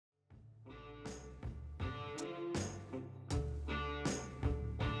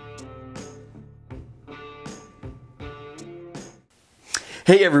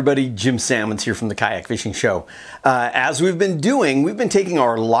Hey everybody, Jim Salmons here from the Kayak Fishing Show. As we've been doing, we've been taking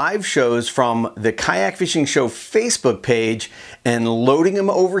our live shows from the Kayak Fishing Show Facebook page and loading them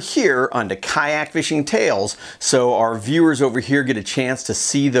over here onto Kayak Fishing Tales, so our viewers over here get a chance to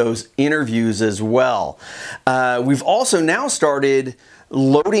see those interviews as well. We've also now started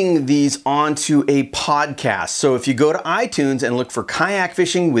loading these onto a podcast. So if you go to iTunes and look for Kayak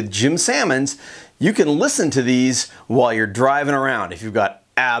Fishing with Jim Salmons, you can listen to these while you're driving around if you've got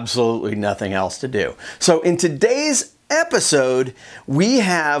absolutely nothing else to do. So in today's episode, we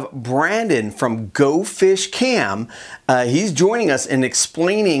have Brandon from Go Fish Cam. He's joining us and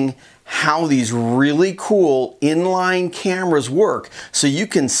explaining how these really cool inline cameras work so you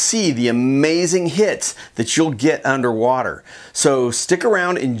can see the amazing hits that you'll get underwater. So stick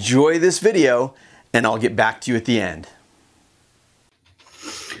around, enjoy this video, and I'll get back to you at the end.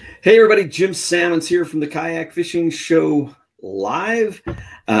 Hey everybody, Jim Salmons here from the Kayak Fishing Show Live,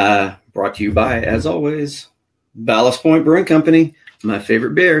 brought to you by, as always, Ballast Point Brewing Company, my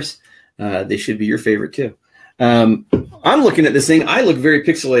favorite beers. They should be your favorite too. I'm looking at this thing. I look very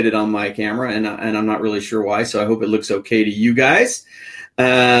pixelated on my camera, and I'm not really sure why, so I hope it looks okay to you guys.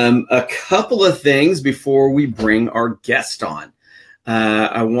 A couple of things before we bring our guest on.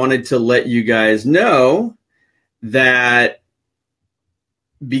 I wanted to let you guys know that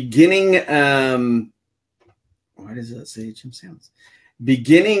beginning, why does that say Jim Salmons?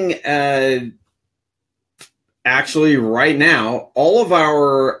 Beginning, actually right now, all of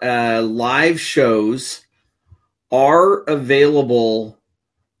our live shows are available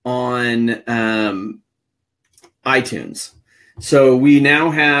on iTunes. So we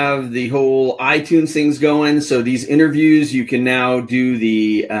now have the whole iTunes things going. So these interviews, you can now do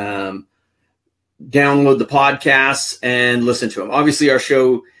the download the podcasts and listen to them. Obviously our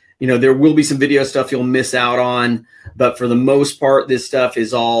show, you know, there will be some video stuff you'll miss out on, but for the most part, this stuff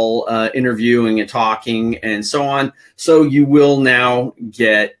is all interviewing and talking and so on. So you will now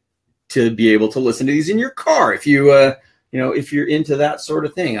get to be able to listen to these in your car if you, you know, if you're into that sort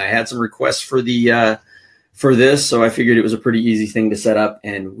of thing. I had some requests for the for this, so I figured it was a pretty easy thing to set up,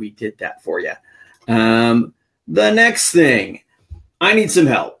 and we did that for you. The next thing, I need some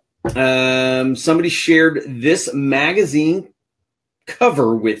help. Somebody shared this magazine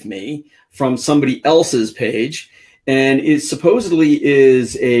cover with me from somebody else's page, and it supposedly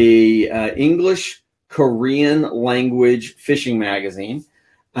is a English Korean language fishing magazine,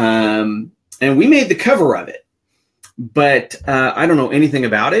 and we made the cover of it, but I don't know anything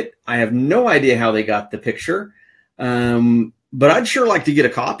about it. I have no idea how they got the picture, but I'd sure like to get a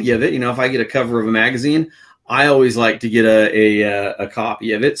copy of it. You know, if I get a cover of a magazine, I always like to get a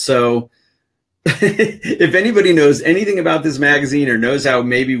copy of it. So if anybody knows anything about this magazine or knows how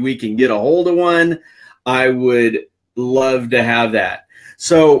maybe we can get a hold of one, I would love to have that.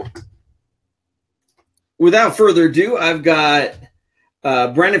 So without further ado, I've got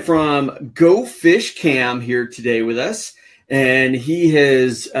Brandon from Go Fish Cam here today with us. And he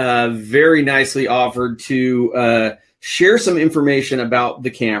has very nicely offered to share some information about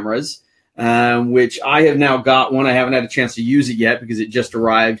the cameras. Which I have now got one. I haven't had a chance to use it yet because it just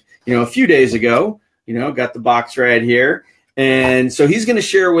arrived, you know, a few days ago. You know, got the box right here. And so he's going to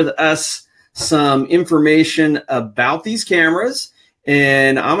share with us some information about these cameras.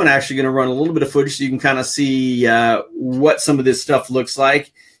 And I'm actually going to run a little bit of footage so you can kind of see what some of this stuff looks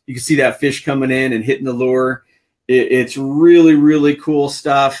like. You can see that fish coming in and hitting the lure. It's really, really cool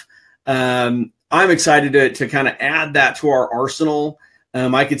stuff. I'm excited to kind of add that to our arsenal.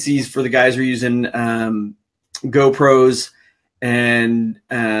 I could see for the guys who are using GoPros and,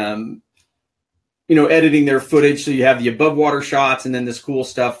 you know, editing their footage. So you have the above water shots and then this cool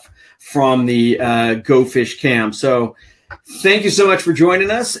stuff from the Go Fish Cam. So thank you so much for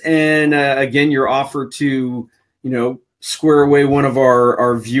joining us. And again, your offer to, you know, square away one of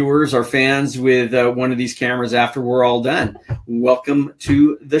our viewers, our fans with one of these cameras after we're all done. Welcome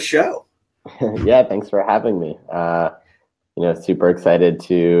to the show. Yeah, thanks for having me. You know, super excited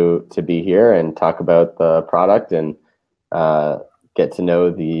to be here and talk about the product and get to know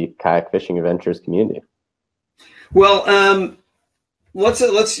the kayak fishing adventures community. Well,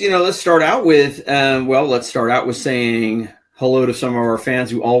 let's start out with saying hello to some of our fans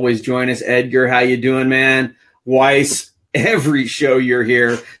who always join us. Edgar, how you doing, man? Weiss, every show you're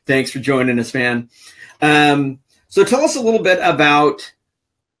here. Thanks for joining us, man. So tell us a little bit about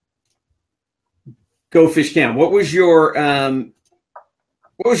Go Fish Cam. What was your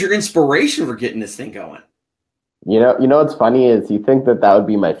inspiration for getting this thing going? You know what's funny is you think that would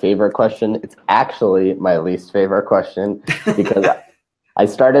be my favorite question. It's actually my least favorite question because I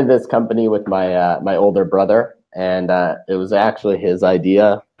started this company with my my older brother and it was actually his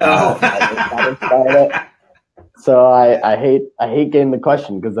idea. Oh. So I hate getting the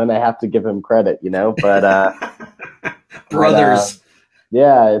question because then I have to give him credit, you know. But brothers.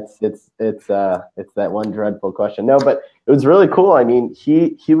 Yeah, it's that one dreadful question. No, but it was really cool. I mean,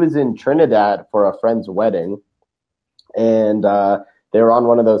 he was in Trinidad for a friend's wedding, and they were on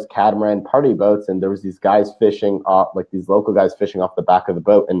one of those catamaran party boats, and there was these guys fishing off, like these local guys fishing off the back of the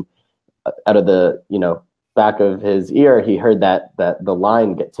boat, and out of the back of his ear, he heard that the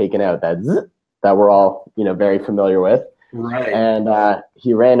line get taken out, that zzz, that we're all very familiar with. Right. And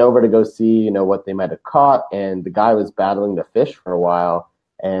he ran over to go see what they might have caught, and the guy was battling the fish for a while,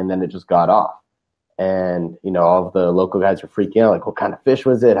 and then it just got off. And all of the local guys were freaking out, like, what kind of fish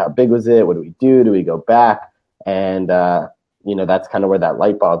was it? How big was it? What do we do? Do we go back? And that's kind of where that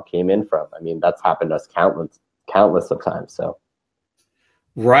light bulb came in from. I mean, that's happened to us countless of times. So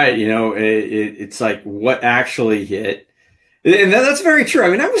right, it's like what actually hit, and that's very true. I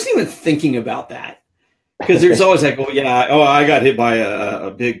mean, I wasn't even thinking about that. Because there's always like, I got hit by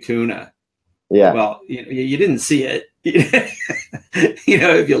a big tuna. Yeah. Well, you didn't see it. If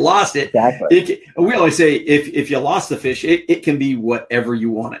you lost it, exactly. We always say if you lost the fish, it can be whatever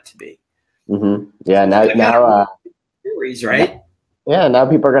you want it to be. Mm-hmm. Yeah. Now stories, right? Yeah. Now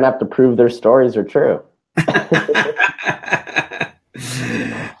people are gonna have to prove their stories are true.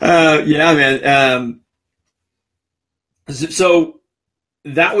 Yeah, man. So.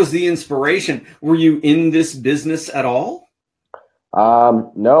 That was the inspiration. Were you in this business at all?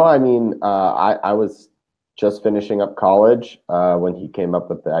 No, I mean, I was just finishing up college when he came up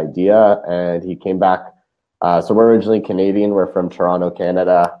with the idea, and he came back. So we're originally Canadian. We're from Toronto,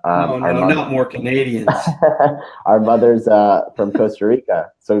 Canada. Not more Canadians. Our mother's from Costa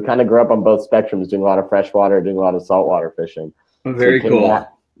Rica. So we kind of grew up on both spectrums, doing a lot of freshwater, doing a lot of saltwater fishing. Very cool.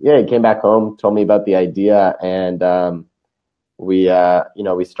 He came back home, told me about the idea, and we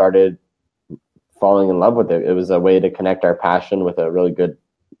started falling in love with it. It was a way to connect our passion with a really good,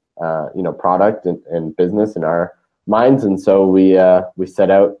 product and business in our minds. And so we set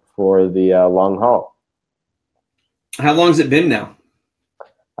out for the long haul. How long has it been now?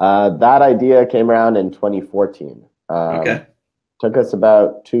 That idea came around in 2014. Okay. Took us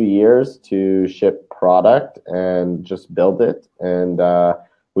about 2 years to ship product and just build it. And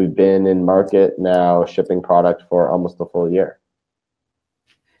we've been in market now shipping product for almost a full year.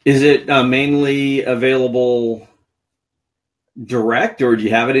 Is it mainly available direct, or do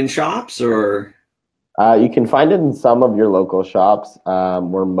you have it in shops, or? You can find it in some of your local shops.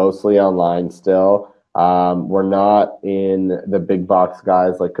 We're mostly online still. We're not in the big box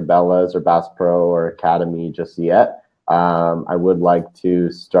guys like Cabela's or Bass Pro or Academy just yet. I would like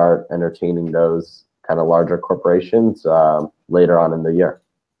to start entertaining those kind of larger corporations later on in the year.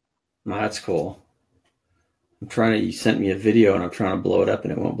 Well, that's cool. You sent me a video and I'm trying to blow it up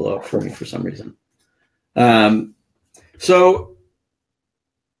and it won't blow up for me for some reason. So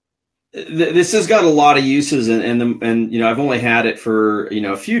this has got a lot of uses, and I've only had it for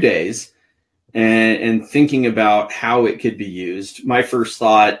a few days, and thinking about how it could be used. My first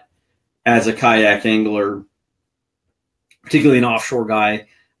thought as a kayak angler, particularly an offshore guy,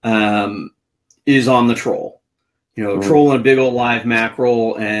 is on the troll. Trolling a big old live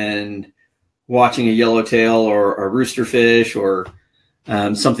mackerel and watching a yellowtail or a roosterfish or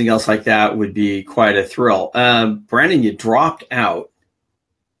something else like that would be quite a thrill. Brandon, you dropped out.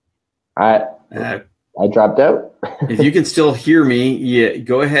 I dropped out. If you can still hear me,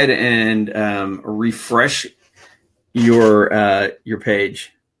 go ahead and refresh your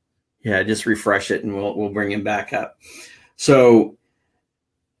page. Yeah, just refresh it and we'll bring him back up. So,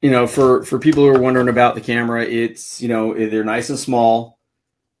 for people who are wondering about the camera, it's they're nice and small.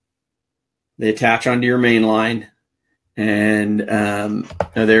 They attach onto your main line, and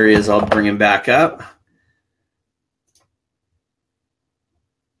there he is. I'll bring him back up.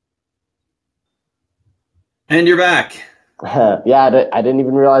 And you're back. Yeah, I didn't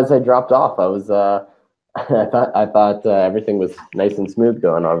even realize I dropped off. I was I thought everything was nice and smooth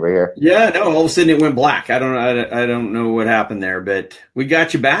going over here. Yeah, no, all of a sudden it went black. I don't know what happened there, but we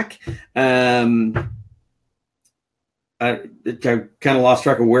got you back. I kind of lost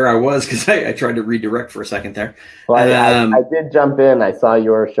track of where I was because I tried to redirect for a second there. Well, I did jump in. I saw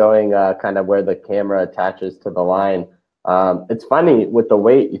you were showing kind of where the camera attaches to the line. It's funny with the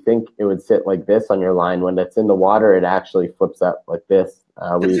weight, you think it would sit like this on your line. When it's in the water, it actually flips up like this.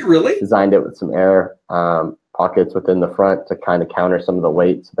 We really designed it with some air pockets within the front to kind of counter some of the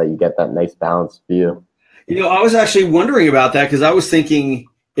weight so that you get that nice balanced view. I was actually wondering about that because I was thinking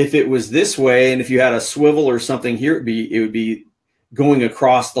if it was this way and if you had a swivel or something here, it would be going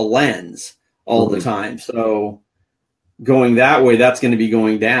across the lens all the time. So going that way, that's going to be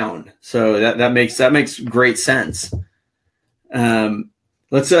going down. So that makes great sense. I've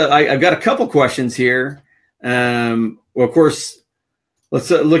got a couple questions here. Well, of course, let's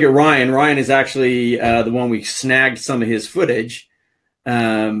look at Ryan. Ryan is actually the one we snagged some of his footage.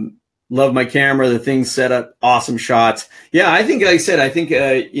 Love my camera. The thing's set up. Awesome shots. Yeah, I think, like I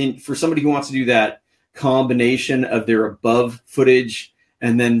said, for somebody who wants to do that combination of their above footage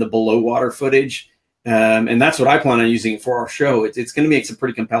and then the below water footage, and that's what I plan on using for our show. It's going to make some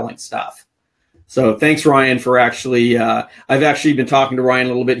pretty compelling stuff. So thanks, Ryan, for actually, I've actually been talking to Ryan a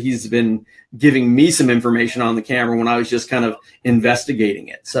little bit. He's been giving me some information on the camera when I was just kind of investigating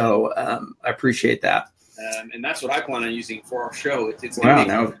it. So I appreciate that. And that's what I plan on using for our show. It's wow,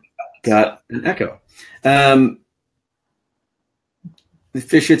 now I've got an echo. The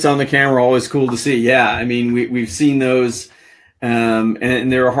fish hits on the camera, always cool to see. Yeah, I mean, we've seen those,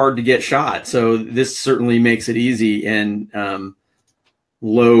 and they're hard to get shot. So this certainly makes it easy and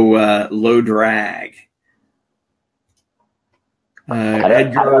low drag.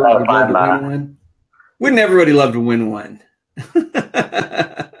 Edgar would love to win one. Wouldn't everybody love to win one?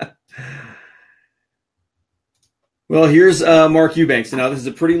 Well, here's Mark Eubanks. Now, this is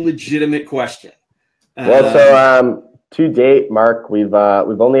a pretty legitimate question. Well, so to date, Mark, we've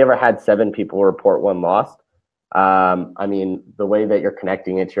only ever had 7 people report one lost. I mean, the way that you're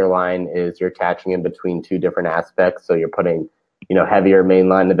connecting it to your line is you're attaching in between 2 different aspects. So you're putting, heavier main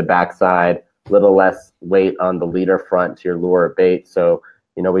line to the backside, a little less weight on the leader front to your lure or bait. So,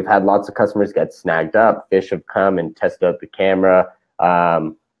 we've had lots of customers get snagged up. Fish have come and tested out the camera.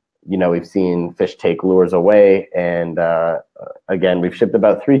 We've seen fish take lures away. And again, we've shipped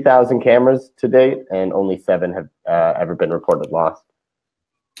about 3,000 cameras to date, and only 7 have ever been reported lost.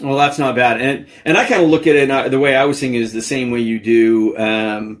 Well, that's not bad. And I kind of look at it, the way I was thinking is the same way you do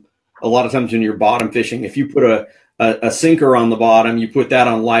a lot of times when you're bottom fishing. If you put a sinker on the bottom, you put that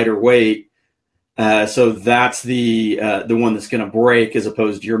on lighter weight. So that's the one that's going to break as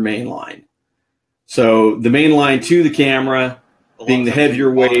opposed to your main line. So the main line to the camera being the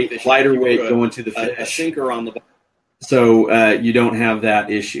heavier weight, lighter weight going to the fish. A sinker on the bottom. So you don't have that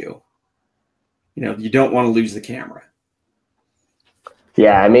issue. You don't want to lose the camera.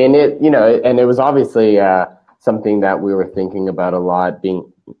 Yeah, I mean, and it was obviously something that we were thinking about a lot,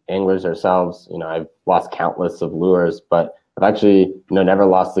 being anglers ourselves. I've lost countless of lures, but I've actually, never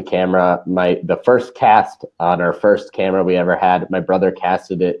lost the camera. The first cast on our first camera we ever had, my brother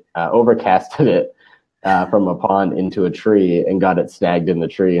overcasted it from a pond into a tree and got it snagged in the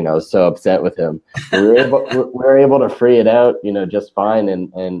tree, and I was so upset with him. We were able to free it out, just fine,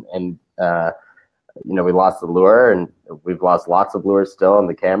 and we lost the lure, and we've lost lots of lures still on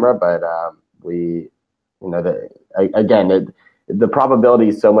the camera, but the probability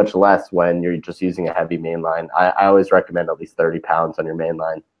is so much less when you're just using a heavy main line. I always recommend at least 30 pounds on your main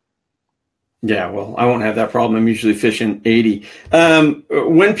line. Yeah, well, I won't have that problem. I'm usually fishing 80.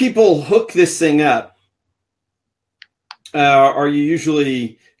 When people hook this thing up, are you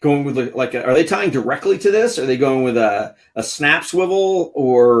usually going with are they tying directly to this? Are they going with a snap swivel,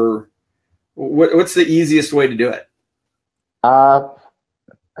 or what's the easiest way to do it?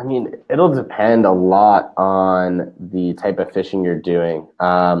 I mean, it'll depend a lot on the type of fishing you're doing.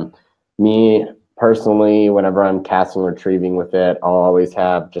 Me personally, whenever I'm casting retrieving with it, I'll always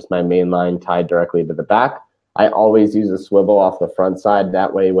have just my main line tied directly to the back. I always use a swivel off the front side.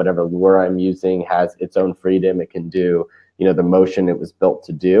 That way, whatever lure I'm using has its own freedom. It can do, the motion it was built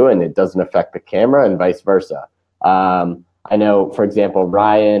to do, and it doesn't affect the camera, and vice versa. I know, for example,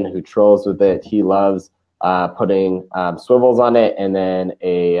 Ryan, who trolls with it, he loves putting swivels on it, and then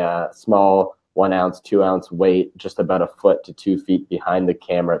a small 1 ounce, 2 ounce weight, just about a foot to 2 feet behind the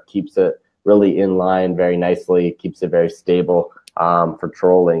camera. It keeps it really in line very nicely. It keeps it very stable for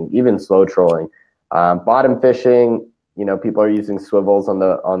trolling, even slow trolling. Bottom fishing, people are using swivels on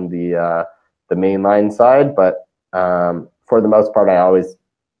the main line side, but for the most part, I always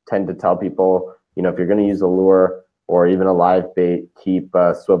tend to tell people, if you're going to use a lure or even a live bait, keep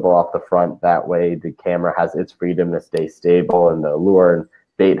a swivel off the front. That way the camera has its freedom to stay stable, and the lure and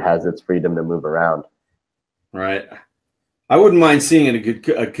bait has its freedom to move around. Right. I wouldn't mind seeing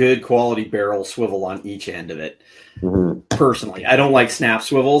a good quality barrel swivel on each end of it. Mm-hmm. Personally, I don't like snap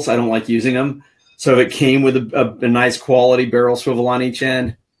swivels. I don't like using them. So if it came with a nice quality barrel swivel on each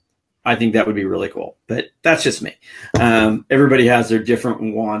end, I think that would be really cool. But that's just me. Everybody has their different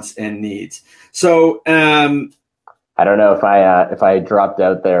wants and needs. So I don't know if I dropped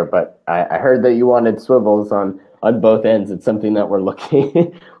out there, but I heard that you wanted swivels on both ends. It's something that we're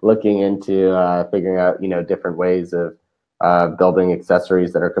looking into, figuring out, different ways of building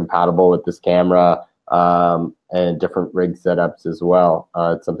accessories that are compatible with this camera, and different rig setups as well.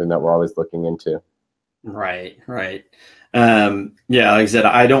 It's something that we're always looking into. Right, right. Yeah, like I said,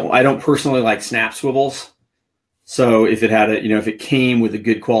 I don't personally like snap swivels. So if it had if it came with a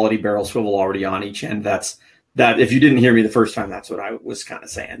good quality barrel swivel already on each end, that if you didn't hear me the first time, that's what I was kind of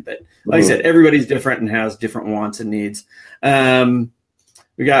saying. But like I said, everybody's different and has different wants and needs.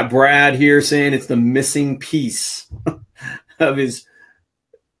 We got Brad here saying it's the missing piece of his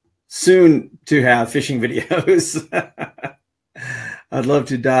soon to have fishing videos. I'd love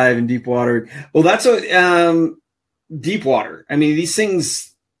to dive in deep water. Well, that's what deep water. I mean, these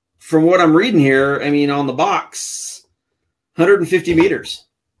things, from what I'm reading here, I mean, on the box, 150 meters.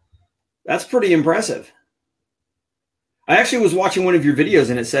 That's pretty impressive. I actually was watching one of your videos,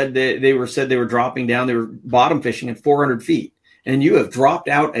 and it said they were dropping down. They were bottom fishing at 400 feet, and you have dropped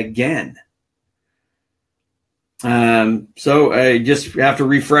out again. So I just have to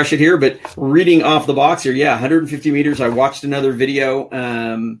refresh it here, but reading off the box here, yeah, 150 meters. I watched another video,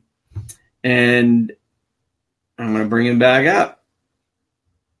 and I'm going to bring him back up.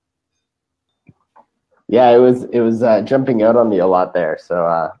 Yeah, it was jumping out on me a lot there.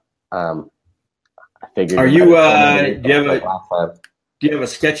 So, I figured. Are you, do you have a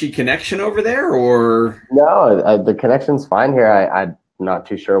sketchy connection over there, or? No, the connection's fine here. I'm not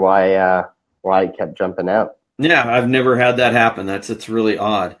too sure why it kept jumping out. Yeah, I've never had that happen. It's really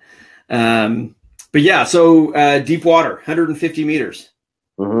odd. But yeah, so deep water, 150 meters.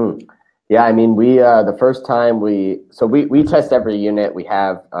 Mm-hmm. Yeah, I mean, we the first time we test every unit. We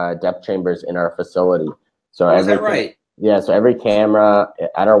have depth chambers in our facility. So is that right? Yeah, so every camera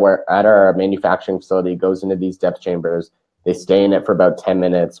at our manufacturing facility goes into these depth chambers. They stay in it for about 10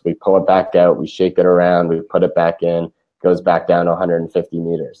 minutes. We pull it back out. We shake it around. We put it back in. Goes back down to 150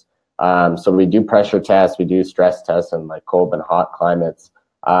 meters. So we do pressure tests, we do stress tests in like cold and hot climates.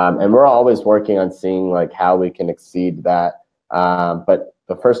 And we're always working on seeing like how we can exceed that. But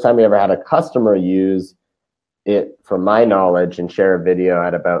the first time we ever had a customer use it, from my knowledge, and share a video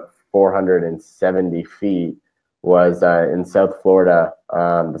at about 470 feet was in South Florida,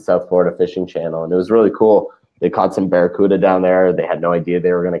 the South Florida Fishing Channel. And it was really cool. They caught some barracuda down there. They had no idea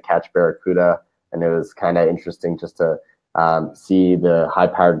they were going to catch barracuda. And it was kind of interesting just to see the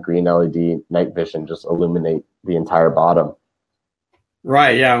high-powered green LED night vision just illuminate the entire bottom.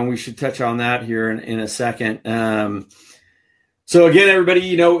 Right, yeah, and we should touch on that here in a second. So again,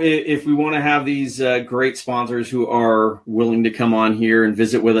 everybody, if we want to have these great sponsors who are willing to come on here and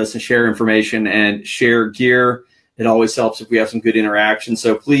visit with us and share information and share gear, it always helps if we have some good interaction.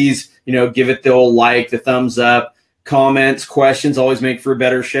 So please, give it the old like, the thumbs up, comments, questions, always make for a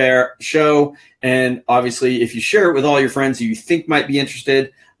better show. And obviously, if you share it with all your friends who you think might be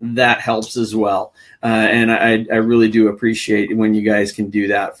interested, that helps as well. And I really do appreciate when you guys can do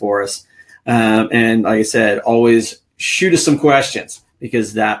that for us. And like I said, always shoot us some questions,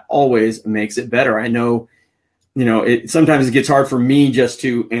 because that always makes it better. I know, sometimes it gets hard for me just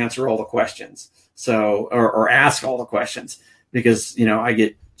to answer all the questions. So, or ask all the questions, because, I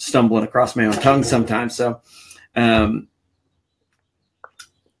get stumbling across my own tongue sometimes. So, a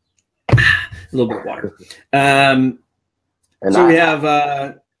little bit of water. So we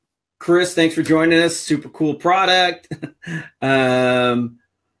have Chris, thanks for joining us. Super cool product. Mark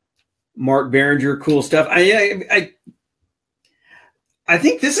Behringer, cool stuff. I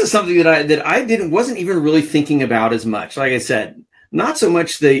think this is something that I wasn't even really thinking about as much. Like I said, not so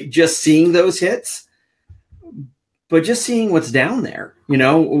much just seeing those hits, but just seeing what's down there.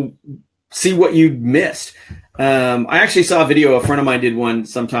 See what you missed. I actually saw a video. A friend of mine did one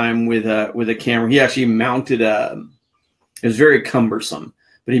sometime with a camera. He actually mounted it was very cumbersome,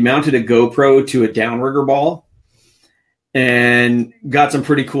 but he mounted a GoPro to a downrigger ball and got some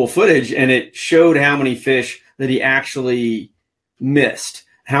pretty cool footage. And it showed how many fish that he actually missed,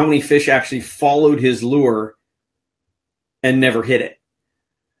 how many fish actually followed his lure and never hit it.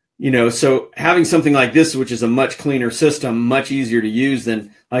 So having something like this, which is a much cleaner system, much easier to use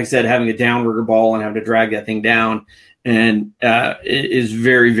than, like I said, having a downrigger ball and having to drag that thing down, and it is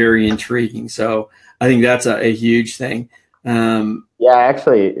very, very intriguing. So I think that's a huge thing. Yeah,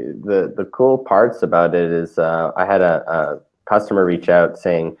 actually, the cool parts about it is I had a customer reach out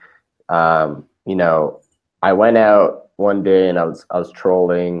saying, I went out one day and I was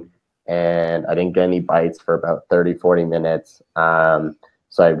trolling and I didn't get any bites for about 30, 40 minutes.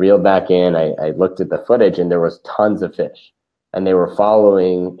 So I reeled back in, I looked at the footage, and there was tons of fish and they were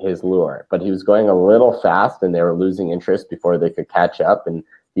following his lure, but he was going a little fast and they were losing interest before they could catch up. And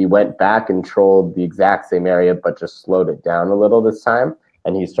he went back and trolled the exact same area, but just slowed it down a little this time.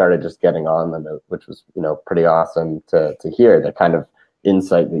 and he started just getting on them, which was, you know, pretty awesome to hear the kind of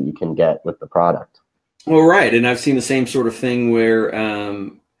insight that you can get with the product. Well, right. And I've seen the same sort of thing where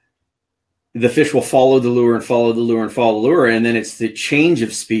the fish will follow the lure and follow the lure and follow the lure. And then it's the change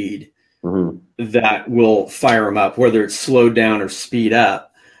of speed that will fire them up, whether it's slowed down or speed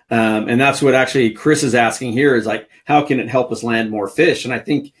up. And that's what actually Chris is asking here is like, how can it help us land more fish? And I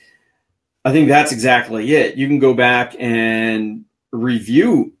think that's exactly it. You can go back and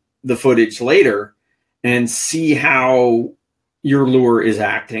review the footage later and see how your lure is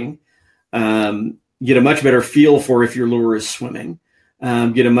acting. Get a much better feel for if your lure is swimming.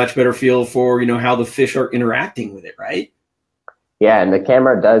 Get a much better feel for, you know, how the fish are interacting with it, right? Yeah, and the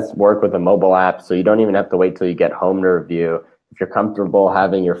camera does work with a mobile app, so you don't even have to wait till you get home to review. If you're comfortable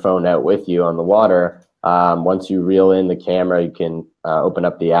having your phone out with you on the water, once you reel in the camera, you can open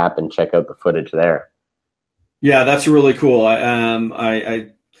up the app and check out the footage there. Yeah, that's really cool.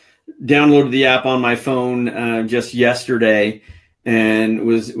 I downloaded the app on my phone just yesterday, and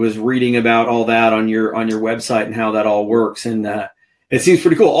was reading about all that on your website and how that all works, and it seems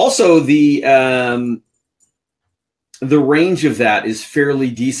pretty cool. Also, the range of that is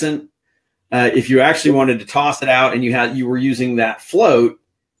fairly decent. If you actually wanted to toss it out and you were using that float.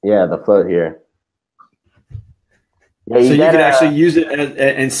 Yeah, the float here. Yeah, so you could actually use it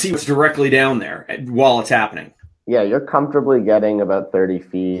and see what's directly down there while it's happening. Yeah, you're comfortably getting about 30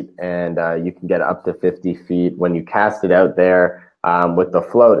 feet, and you can get up to 50 feet. When you cast it out there with the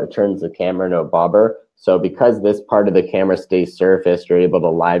float, it turns the camera into a bobber. So because this part of the camera stays surfaced, you're able to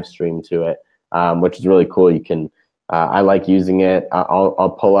live stream to it, which is really cool. You can, I like using it.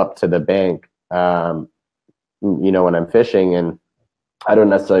 I'll pull up to the bank, you know, when I'm fishing, and I don't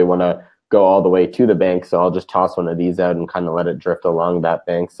necessarily want to go all the way to the bank, so I'll just toss one of these out and kind of let it drift along that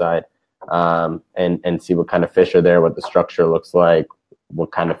bank side, and see what kind of fish are there, what the structure looks like,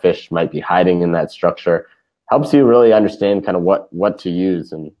 what kind of fish might be hiding in that structure. Helps you really understand kind of what to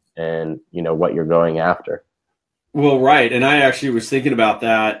use and you know what you're going after. Well, right, and I actually was thinking about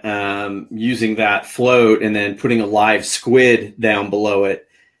that, using that float and then putting a live squid down below it.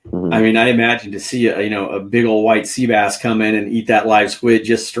 I mean, I imagine to see a big old white sea bass come in and eat that live squid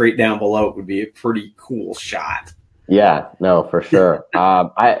just straight down below it would be a pretty cool shot. Yeah, no, for sure.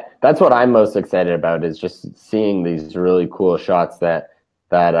 That's what I'm most excited about, is just seeing these really cool shots that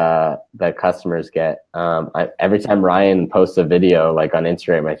customers get. Every time Ryan posts a video like on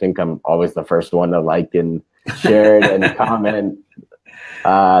Instagram, I think I'm always the first one to like and share it and comment.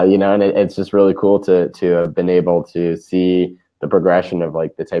 You know, and it's just really cool to have been able to see the progression of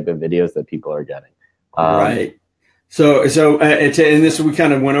like the type of videos that people are getting. Right. So and this, we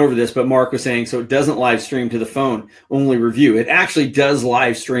kind of went over this, but Mark was saying, so it doesn't live stream to the phone, only review. It actually does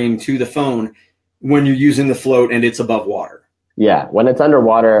live stream to the phone when you're using the float and it's above water. Yeah, when it's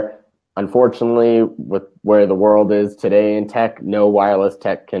underwater, unfortunately, with where the world is today in tech, no wireless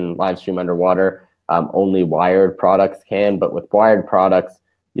tech can live stream underwater. Only wired products can, but with wired products,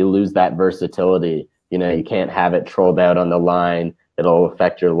 you lose that versatility. You know, you can't have it trolled out on the line. It'll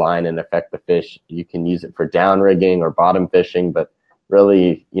affect your line and affect the fish. You can use it for down rigging or bottom fishing, but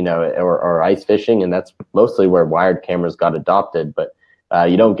really, you know, or ice fishing, and that's mostly where wired cameras got adopted. But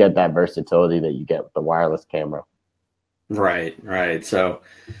you don't get that versatility that you get with the wireless camera. Right. So,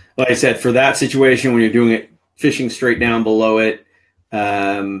 like I said, for that situation, when you're doing it, fishing straight down below it,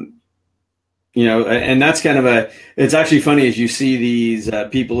 you know, and that's kind of it's actually funny as you see these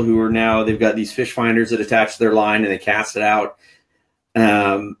people who are now, they've got these fish finders that attach to their line and they cast it out.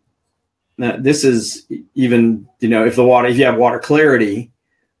 This is even, you know, if you have water clarity,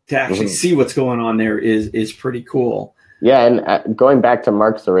 to actually see what's going on there is pretty cool. Yeah, and going back to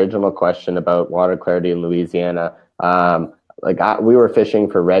Mark's original question about water clarity in Louisiana, we were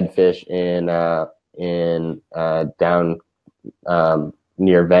fishing for redfish in down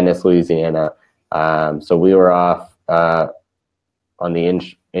near Venice, Louisiana. So we were off on the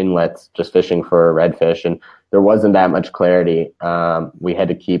inlets just fishing for redfish, and there wasn't that much clarity. We had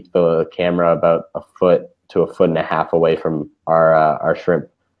to keep the camera about a foot to a foot and a half away from our shrimp,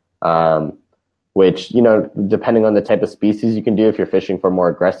 which, you know, depending on the type of species you can do. If you're fishing for more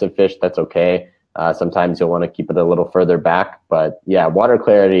aggressive fish, that's okay. Sometimes you'll want to keep it a little further back. But yeah, water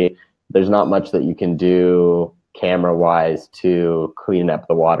clarity, there's not much that you can do camera-wise to clean up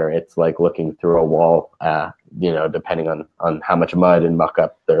the water. It's like looking through a wall, you know, depending on how much mud and muck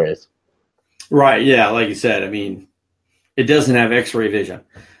up there is. Right. Yeah. Like you said, I mean, it doesn't have X-ray vision.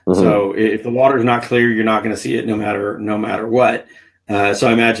 So if the water is not clear, you're not going to see it no matter what. So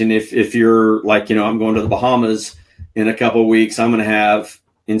I imagine if you're like, you know, I'm going to the Bahamas in a couple of weeks, I'm going to have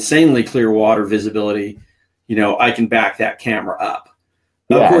insanely clear water visibility. You know, I can back that camera up.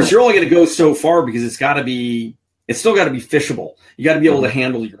 Of course, you're only going to go so far because it's still got to be fishable. You got to be able to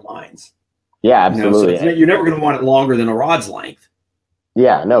handle your lines. Yeah, absolutely. So you're never going to want it longer than a rod's length.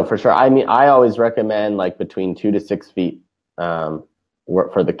 Yeah, no, for sure. I mean, I always recommend like between 2 to 6 feet for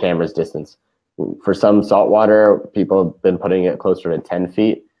the camera's distance. For some saltwater, people have been putting it closer to 10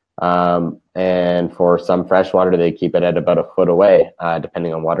 feet. And for some freshwater, they keep it at about a foot away,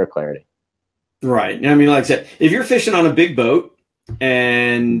 depending on water clarity. Right. I mean, like I said, if you're fishing on a big boat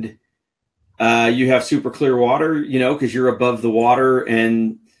and you have super clear water, because you're above the water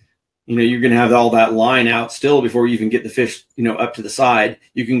and, you're going to have all that line out still before you even get the fish, up to the side,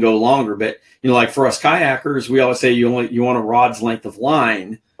 you can go longer. But, like for us kayakers, we always say you want a rod's length of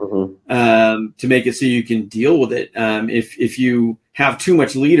line to make it so you can deal with it. If you have too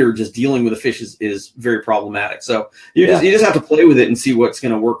much leader, just dealing with a fish is very problematic. So you just have to play with it and see what's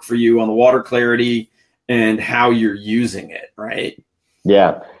going to work for you on the water clarity and how you're using it. Right.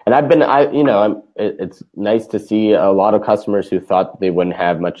 Yeah. And it's nice to see a lot of customers who thought they wouldn't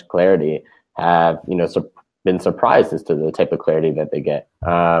have much clarity have, been surprised as to the type of clarity that they get.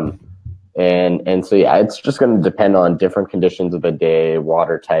 And so, yeah, it's just going to depend on different conditions of the day,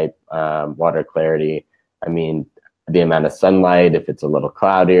 water type, water clarity. I mean, the amount of sunlight, if it's a little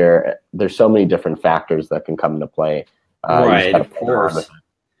cloudier, there's so many different factors that can come into play. Right, of course.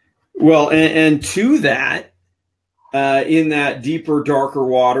 Well, and to that, in that deeper, darker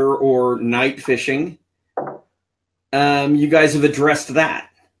water or night fishing, you guys have addressed that.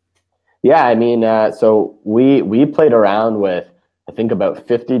 Yeah, I mean, so we played around with, I think, about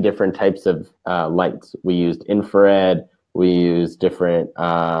 50 different types of lights. We used infrared, we used different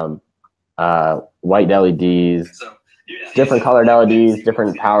white LEDs, different colored LEDs,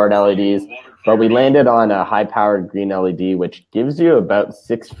 different powered LEDs, but we landed on a high-powered green LED, which gives you about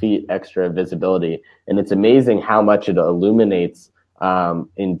 6 feet extra visibility, and it's amazing how much it illuminates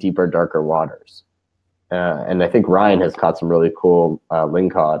in deeper, darker waters. And I think Ryan has caught some really cool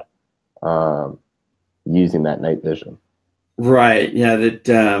lingcod using that night vision. Right. Yeah.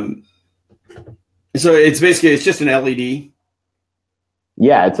 So it's just an LED.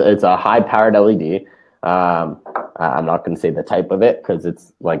 Yeah, it's a high-powered LED. I'm not going to say the type of it because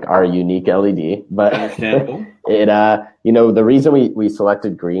it's like our unique LED, but understandable. It the reason we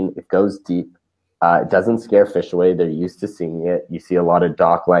selected green, it goes deep. It doesn't scare fish away. They're used to seeing it. You see a lot of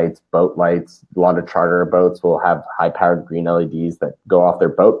dock lights, boat lights. A lot of charter boats will have high-powered green LEDs that go off their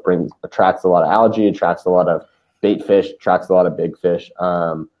boat, attracts a lot of algae, attracts a lot of bait fish, attracts a lot of big fish,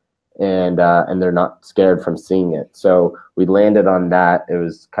 and they're not scared from seeing it. So we landed on that. It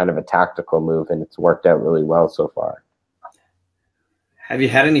was kind of a tactical move, and it's worked out really well so far. Have you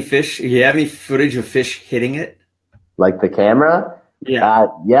had any fish? Do you have any footage of fish hitting it? Like the camera? Yeah.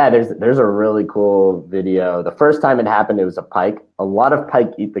 There's a really cool video. The first time it happened, it was a pike. A lot of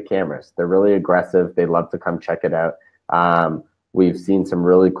pike eat the cameras. They're really aggressive. They love to come check it out. We've seen some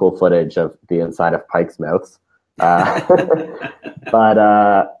really cool footage of the inside of pike's mouths.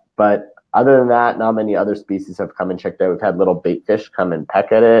 But other than that, not many other species have come and checked out. We've had little bait fish come and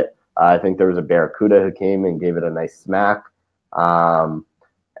peck at it. I think there was a barracuda who came and gave it a nice smack.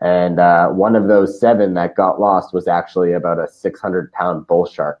 And one of those 7 that got lost was actually about a 600-pound bull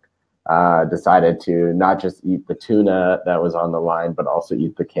shark. Decided to not just eat the tuna that was on the line, but also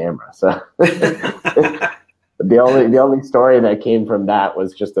eat the camera. So the only story that came from that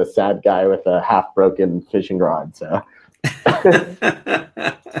was just a sad guy with a half-broken fishing rod. So.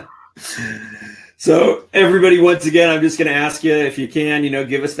 So everybody, once again, I'm just going to ask you if you can,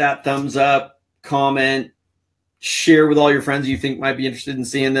 give us that thumbs up, comment, share with all your friends you think might be interested in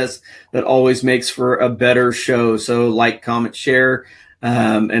seeing this. That always makes for a better show. So like, comment, share.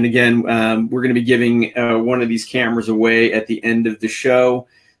 And again, we're going to be giving one of these cameras away at the end of the show.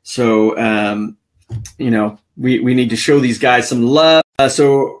 So, we need to show these guys some love.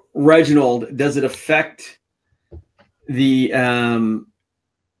 So Reginald, does it affect the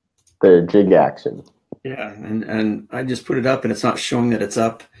jig action? Yeah, and I just put it up and it's not showing that it's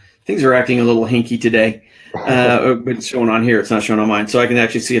up. Things are acting a little hinky today, but it's showing on here. It's not showing on mine, so I can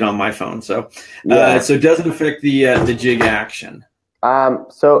actually see it on my phone. So, so does it affect the jig action?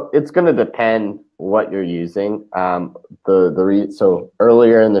 So it's going to depend what you're using. So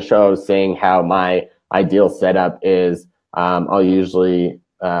earlier in the show, I was saying how my ideal setup is I'll usually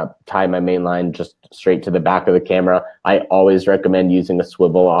tie my main line just straight to the back of the camera. I always recommend using a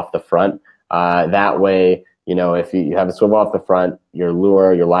swivel off the front. That way, if you have a swivel off the front, your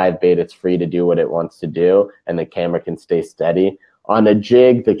lure, your live bait, it's free to do what it wants to do, and the camera can stay steady. On a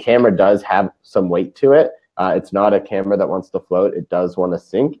jig, the camera does have some weight to it. It's not a camera that wants to float. It does want to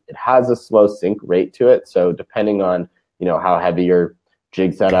sink. It has a slow sink rate to it. So depending on, how heavy your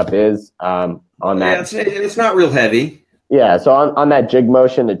jig setup is. On that, it's not real heavy. Yeah, so on that jig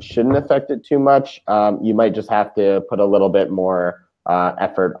motion, it shouldn't affect it too much. You might just have to put a little bit more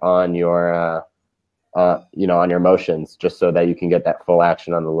effort on your, on your motions, just so that you can get that full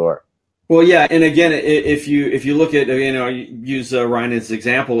action on the lure. Well, yeah, and again, if you look at, use Ryan as an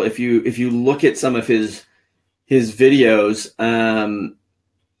example, if you look at some of his videos,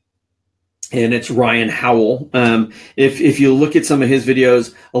 and it's Ryan Howell. If you look at some of his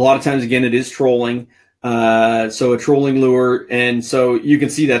videos, a lot of times, again, it is trolling. So a trolling lure, and so you can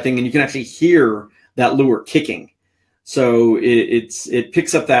see that thing, and you can actually hear that lure kicking. So it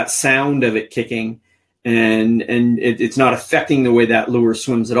picks up that sound of it kicking, and it's not affecting the way that lure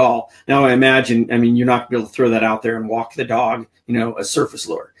swims at all. Now, I mean, you're not going to be able to throw that out there and walk the dog, a surface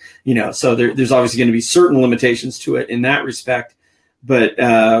lure, so there's obviously going to be certain limitations to it in that respect. But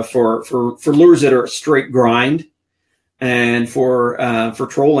for lures that are straight grind, and for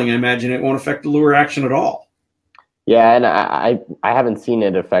trolling, I imagine it won't affect the lure action at all. Yeah, and I haven't seen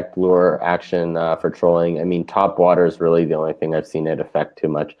it affect lure action for trolling. I mean, top water is really the only thing I've seen it affect too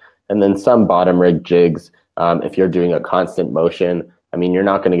much. And then some bottom rig jigs, if you're doing a constant motion, I mean, you're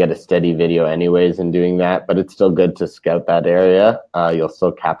not going to get a steady video anyways in doing that, but it's still good to scout that area. You'll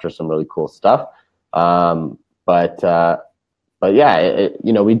still capture some really cool stuff. But yeah,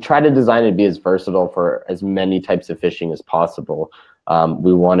 we try to design it to be as versatile for as many types of fishing as possible.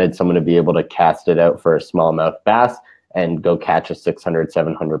 We wanted someone to be able to cast it out for a smallmouth bass and go catch a 600,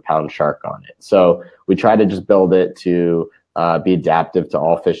 700 pound shark on it. So we try to just build it to be adaptive to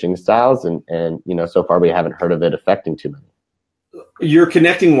all fishing styles. And so far we haven't heard of it affecting too many. Your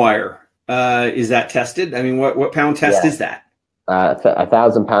connecting wire, is that tested? I mean, what pound test is that?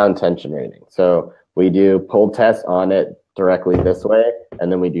 1,000 pound tension rating. So we do pull tests on it directly this way, and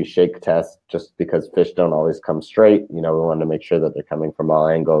then we do shake tests just because fish don't always come straight. We wanted to make sure that they're coming from all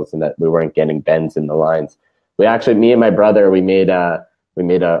angles and that we weren't getting bends in the lines. We actually, me and my brother, we made a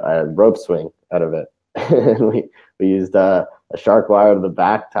rope swing out of it. we used a shark wire to the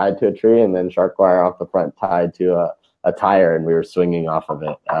back tied to a tree, and then shark wire off the front tied to a tire, and we were swinging off of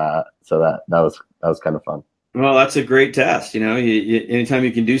it. So that was kind of fun. Well, that's a great test. Anytime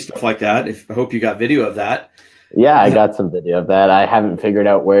you can do stuff like that, I hope you got video of that. Yeah, I got some video of that. I haven't figured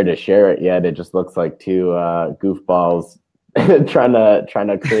out where to share it yet. It just looks like two goofballs trying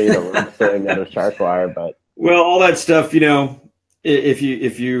to create a rope swing out of shark wire. But well, all that stuff, if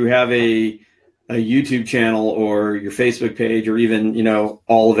you have a YouTube channel or your Facebook page, or even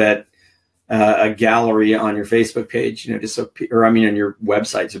all of that, a gallery on your Facebook page, just on your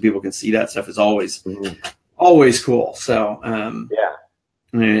website, so people can see that stuff, is always cool. So yeah.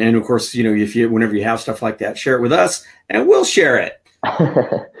 And of course, whenever you have stuff like that, share it with us, and we'll share it.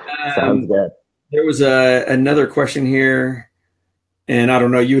 Sounds good. There was another question here, and I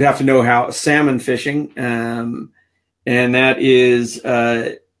don't know. You would have to know how salmon fishing, and that is,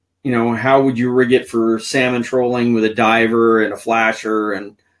 how would you rig it for salmon trolling with a diver and a flasher?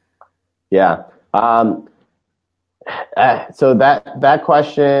 And yeah, so that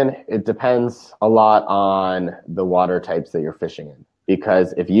question, it depends a lot on the water types that you're fishing in.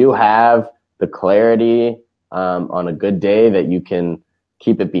 Because if you have the clarity on a good day that you can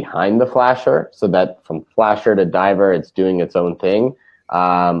keep it behind the flasher, so that from flasher to diver, it's doing its own thing,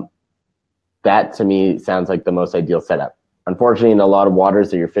 that to me sounds like the most ideal setup. Unfortunately, in a lot of waters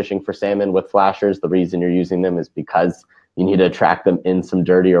that you're fishing for salmon with flashers, the reason you're using them is because you need to attract them in some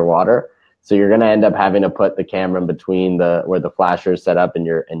dirtier water. So you're going to end up having to put the camera in between where the flasher is set up and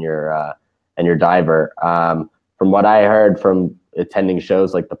your diver. From what I heard from attending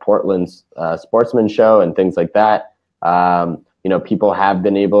shows like the Portland Sportsman Show and things like that, people have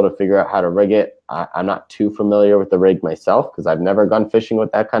been able to figure out how to rig it. I'm not too familiar with the rig myself because I've never gone fishing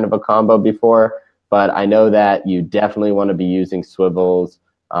with that kind of a combo before, but I know that you definitely want to be using swivels,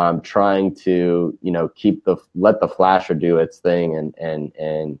 trying to let the flasher do its thing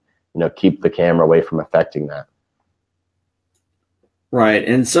and keep the camera away from affecting that. Right.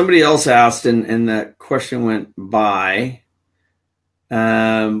 And somebody else asked, and that question went by,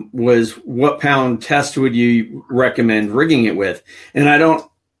 was what pound test would you recommend rigging it with? And I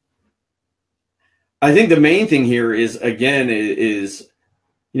think the main thing here is, again,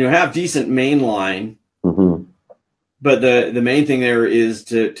 have decent main line, but the main thing there is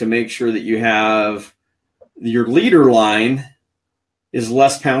to make sure that you have your leader line is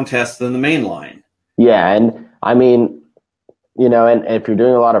less pound test than the main line. Yeah. And I mean, and if you're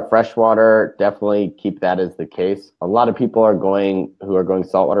doing a lot of freshwater, definitely keep that as the case. A lot of people who are going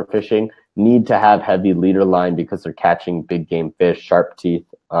saltwater fishing need to have heavy leader line because they're catching big game fish, sharp teeth.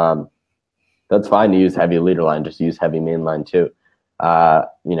 That's fine to use heavy leader line, just use heavy main line too.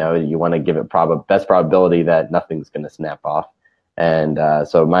 you know, you want to give it best probability that nothing's going to snap off. And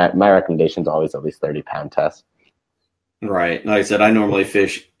so my recommendation is always at least 30-pound test. Right. Like I said, I normally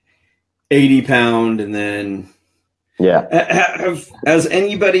fish 80-pound, and then has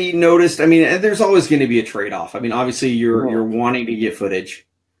anybody noticed? I mean, there's always going to be a trade-off. I mean, obviously you're wanting to get footage,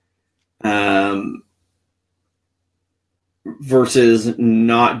 versus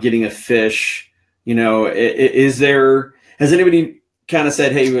not getting a fish. You know, has anybody kind of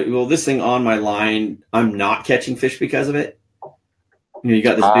said, hey, well, this thing on my line, I'm not catching fish because of it? You know, you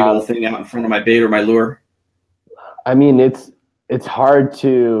got this big old thing out in front of my bait or my lure. I mean, it's hard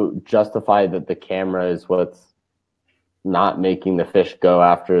to justify that the camera is what's not making the fish go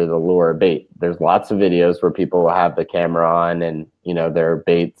after the lure or bait. There's lots of videos where people will have the camera on and, you know, their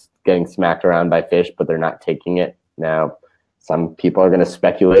bait's getting smacked around by fish, but they're not taking it. Now, some people are going to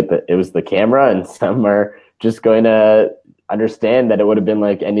speculate that it was the camera, and some are just going to understand that it would have been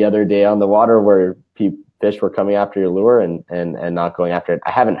like any other day on the water where fish were coming after your lure and not going after it.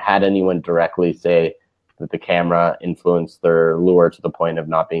 I haven't had anyone directly say that the camera influenced their lure to the point of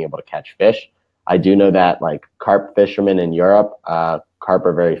not being able to catch fish. I do know that like carp fishermen in Europe, carp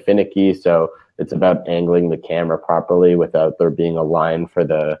are very finicky, so it's about angling the camera properly without there being a line for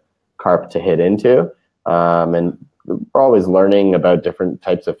the carp to hit into. And we're always learning about different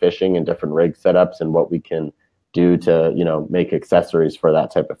types of fishing and different rig setups and what we can do to, you know, make accessories for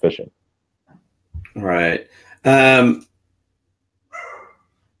that type of fishing. Right.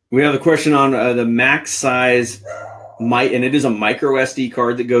 We have a question on the max size and it is a micro SD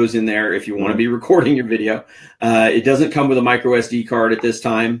card that goes in there if you want to be recording your video. It doesn't come with a micro SD card at this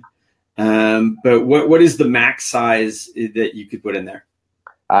time. But what is the max size that you could put in there?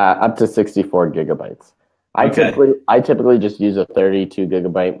 Up to 64 gigabytes. Okay. I typically just use a 32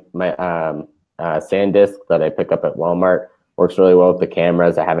 gigabyte SanDisk that I pick up at Walmart. Works really well with the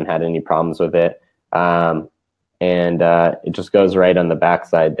cameras. I haven't had any problems with it. And it just goes right on the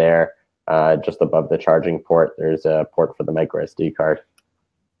backside there, just above the charging port. There's a port for the micro SD card.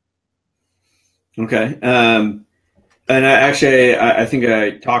 Okay. And I think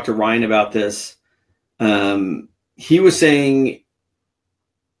I talked to Ryan about this. He was saying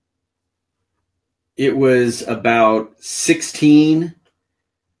it was about 16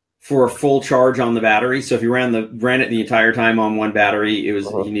 for a full charge on the battery. So if you ran it the entire time on one battery, it was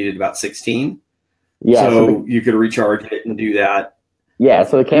you needed about 16. Yeah, so you could recharge it and do that. Yeah.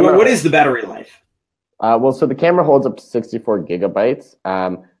 So the camera. What is the battery life? Well, so the camera holds up to 64 gigabytes.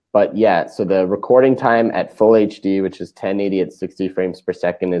 But yeah, so the recording time at full HD, which is 1080 at 60 frames per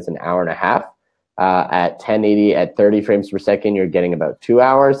second, is an hour and a half. At 1080 at 30 frames per second, you're getting about 2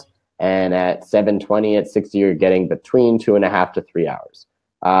 hours. And at 720 at 60, you're getting between 2.5 to 3 hours.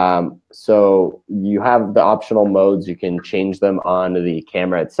 So you have the optional modes. You can change them on the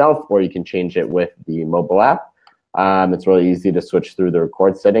camera itself, or you can change it with the mobile app. It's really easy to switch through the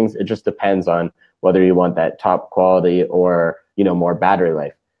record settings. It just depends on whether you want that top quality or, you know, more battery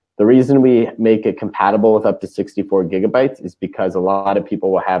life. The reason we make it compatible with up to 64 gigabytes is because a lot of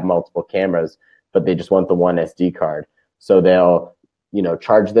people will have multiple cameras, but they just want the one SD card. So they'll, you know,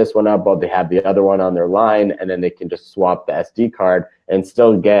 charge this one up while they have the other one on their line, and then they can just swap the SD card and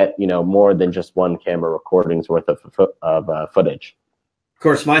still get, you know, more than just one camera recording's worth of footage. Of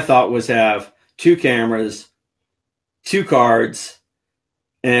course, my thought was have two cameras, two cards,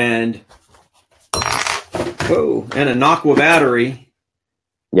 and an Aqua battery.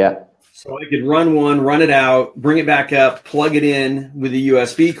 Yeah. So I could run one, run it out, bring it back up, plug it in with a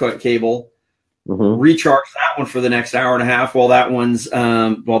USB cable. Recharge that one for the next hour and a half while that one's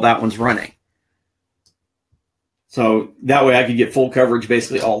running. So that way I could get full coverage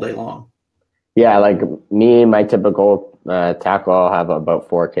basically all day long. Yeah, like me, my typical tackle, I'll have about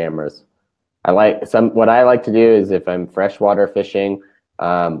 4 cameras. What I like to do is if I'm freshwater fishing,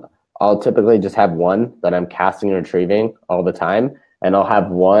 I'll typically just have one that I'm casting and retrieving all the time, and I'll have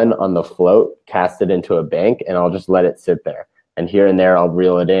one on the float casted into a bank, and I'll just let it sit there. And here and there, I'll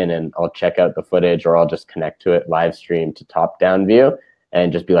reel it in and I'll check out the footage, or I'll just connect to it live stream to top-down view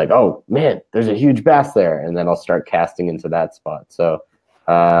and just be like, oh, man, there's a huge bass there. And then I'll start casting into that spot. So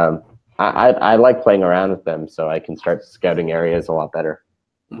I like playing around with them so I can start scouting areas a lot better.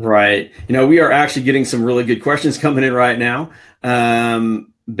 Right. You know, we are actually getting some really good questions coming in right now.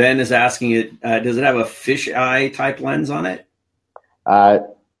 Ben is asking it, does it have a fisheye type lens on it?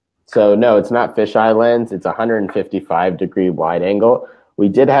 So no, it's not fisheye lens. It's 155-degree wide angle. We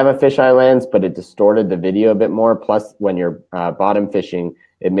did have a fisheye lens, but it distorted the video a bit more. Plus, when you're bottom fishing,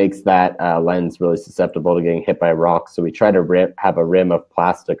 it makes that lens really susceptible to getting hit by rocks. So we try to have a rim of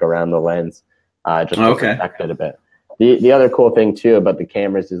plastic around the lens just to protect it a bit. The other cool thing too about the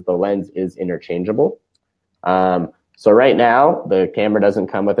cameras is the lens is interchangeable. So right now the camera doesn't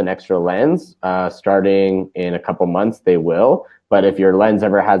come with an extra lens. Starting in a couple months they will. But if your lens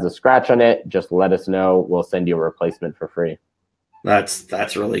ever has a scratch on it, just let us know. We'll send you a replacement for free.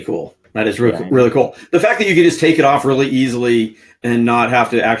 That's really cool. That is really cool. The fact that you can just take it off really easily and not have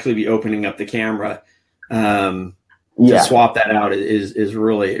to actually be opening up the camera to swap that out is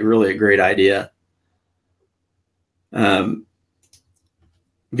really a great idea. Got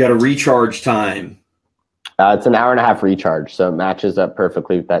a recharge time. It's an 1.5-hour recharge, so it matches up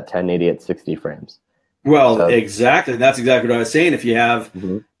perfectly with that 1080 at 60 frames. Well, exactly. That's exactly what I was saying. If you have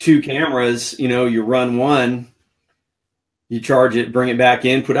two cameras, you run one, you charge it, bring it back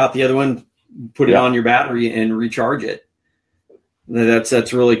in, put out the other one, put it on your battery, and recharge it.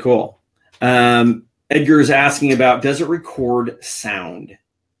 That's really cool. Edgar is asking about, does it record sound?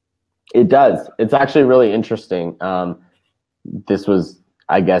 It does. It's actually really interesting. This was,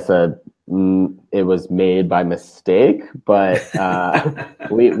 I guess, it was made by mistake, but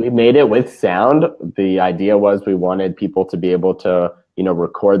we made it with sound. The idea was we wanted people to be able to,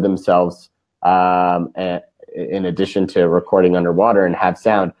 record themselves in addition to recording underwater and have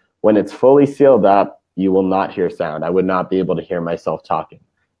sound. When it's fully sealed up, you will not hear sound. I would not be able to hear myself talking.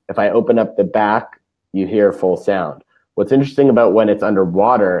 If I open up the back, you hear full sound. What's interesting about when it's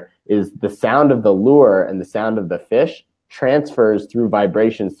underwater is the sound of the lure and the sound of the fish transfers through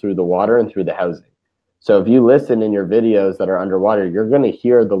vibrations through the water and through the housing. So if you listen in your videos that are underwater, you're going to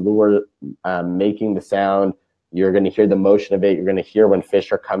hear the lure making the sound. You're going to hear the motion of it. You're going to hear when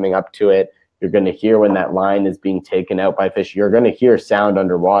fish are coming up to it. You're going to hear when that line is being taken out by fish. You're going to hear sound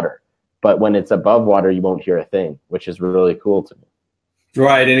underwater. But when it's above water, you won't hear a thing, which is really cool to me.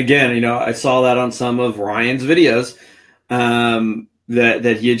 Right. And again, I saw that on some of Ryan's videos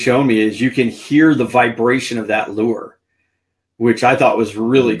that he had shown me, is you can hear the vibration of that lure, which I thought was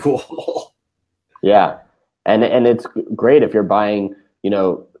really cool. Yeah. And it's great if you're buying,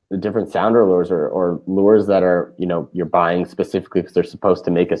 the different sounder lures or lures that are, you're buying specifically because they're supposed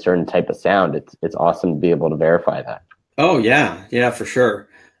to make a certain type of sound. It's awesome to be able to verify that. Oh, yeah. Yeah, for sure.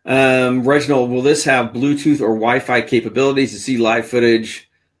 Reginald, will this have Bluetooth or Wi-Fi capabilities to see live footage?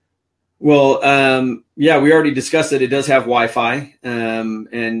 Well, yeah, we already discussed that it does have Wi-Fi,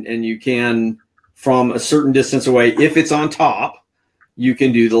 and you can, from a certain distance away, if it's on top, you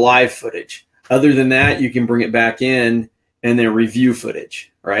can do the live footage. Other than that, you can bring it back in and then review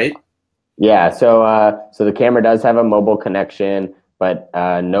footage, right? Yeah, so the camera does have a mobile connection, but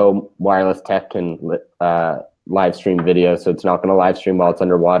no wireless tech can live stream video, so it's not going to live stream while it's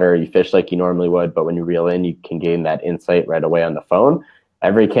underwater. You fish like you normally would, but when you reel in, you can gain that insight right away on the phone.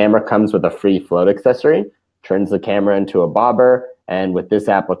 Every camera comes with a free float accessory, turns the camera into a bobber, and with this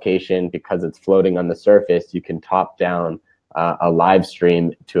application, because it's floating on the surface, you can top down a live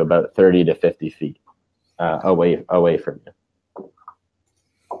stream to about 30 to 50 feet away from you.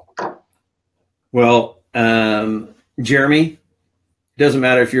 Well, Jeremy, doesn't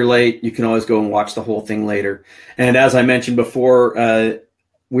matter if you're late, you can always go and watch the whole thing later. And as I mentioned before,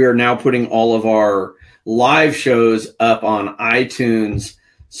 we are now putting all of our live shows up on iTunes.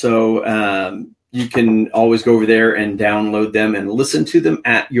 So you can always go over there and download them and listen to them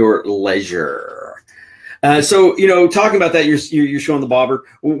at your leisure. So, talking about that, you're showing the bobber.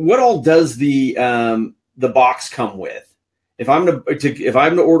 What all does the box come with? If I'm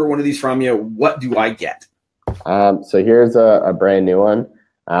to order one of these from you, what do I get? So here's a brand new one.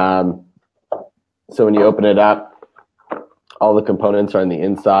 So when you open it up, all the components are on the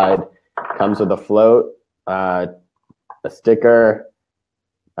inside. Comes with a float, a sticker,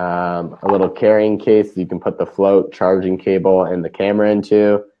 a little carrying case you can put the float, charging cable, and the camera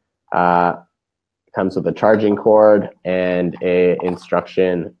into. Comes with a charging cord and a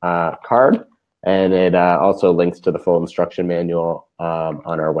instruction card. And it also links to the full instruction manual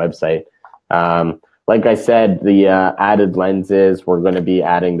on our website. Like I said, the added lenses, we're going to be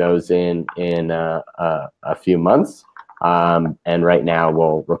adding those in a few months. And right now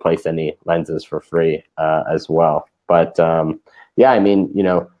we'll replace any lenses for free as well. But yeah, I mean,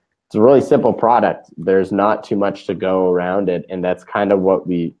 it's a really simple product. There's not too much to go around it. And that's kind of what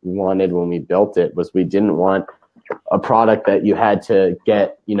we wanted when we built it, was we didn't want a product that you had to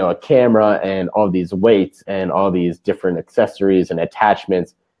get, a camera and all these weights and all these different accessories and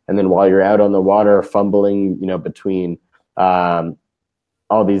attachments. And then while you're out on the water fumbling, between all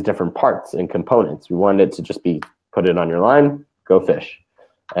these different parts and components, we wanted it to just be put it on your line, go fish.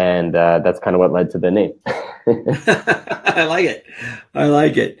 And that's kind of what led to the name. I like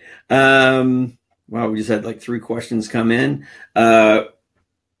it. Wow, we just had like 3 questions come in. The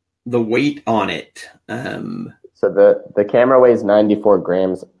weight on it. So the camera weighs 94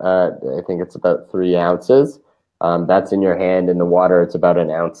 grams. I think it's about 3 ounces. That's in your hand. In the water, it's about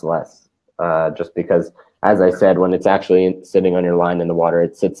an ounce less. Just because, as I said, when it's actually sitting on your line in the water,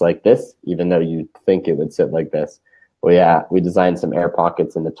 it sits like this, even though you think it would sit like this. Well, yeah, we designed some air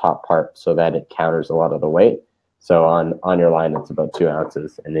pockets in the top part so that it counters a lot of the weight. So on your line, it's about 2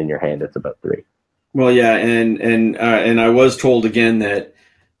 ounces, and in your hand, it's about 3. Well, yeah, and I was told again that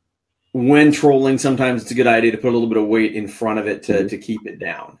when trolling, sometimes it's a good idea to put a little bit of weight in front of it to keep it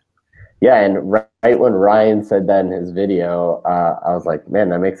down. Yeah, and right when Ryan said that in his video, I was like, man,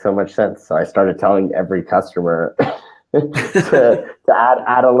 that makes so much sense. So I started telling every customer to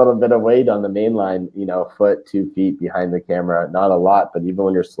add a little bit of weight on the main line, a foot, 2 feet behind the camera. Not a lot, but even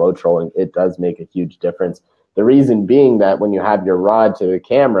when you're slow trolling, it does make a huge difference. The reason being that when you have your rod to the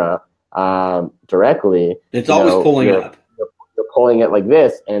camera directly, it's always pulling up. You're pulling it like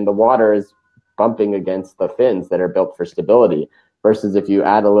this, and the water is bumping against the fins that are built for stability. Versus if you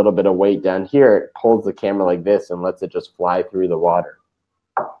add a little bit of weight down here, it pulls the camera like this and lets it just fly through the water.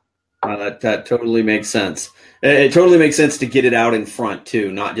 That totally makes sense. It totally makes sense to get it out in front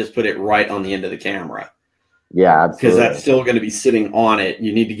too, not just put it right on the end of the camera. Yeah, absolutely. Because that's still going to be sitting on it.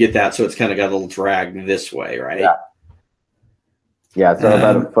 You need to get that so it's kind of got a little drag this way, right? Yeah. Yeah, so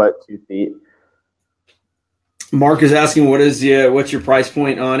about a foot, 2 feet. Mark is asking, what's your price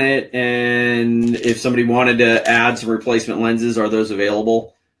point on it, and if somebody wanted to add some replacement lenses, are those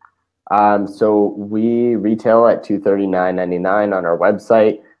available? So we retail at $239.99 on our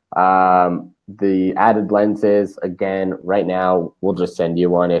website. The added lenses, again, right now we'll just send you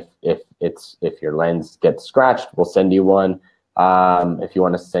one. If your lens gets scratched, we'll send you one. If you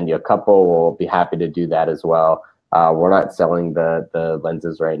want us to send you a couple, we'll be happy to do that as well. We're not selling the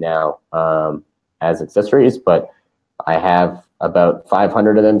lenses right now as accessories, but I have about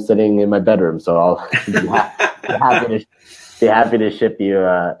 500 of them sitting in my bedroom, so I'll be happy to ship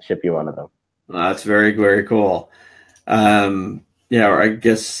you one of them. That's very, very cool. Yeah, I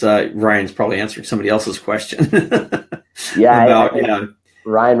guess Ryan's probably answering somebody else's question. Yeah,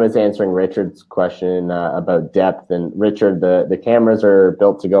 Ryan was answering Richard's question about depth. And Richard, the cameras are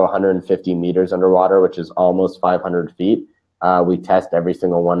built to go 150 meters underwater, which is almost 500 feet. We test every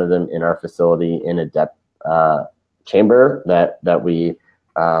single one of them in our facility in a depth chamber that we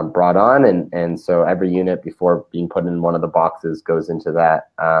brought on. And so every unit before being put in one of the boxes goes into that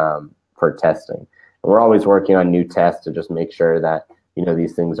for testing. And we're always working on new tests to just make sure that,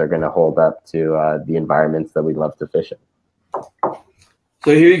 these things are going to hold up to the environments that we love to fish in.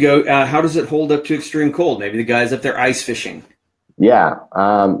 So here you go. How does it hold up to extreme cold? Maybe the guys up there ice fishing. Yeah.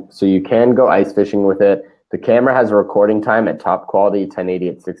 So you can go ice fishing with it. The camera has a recording time at top quality 1080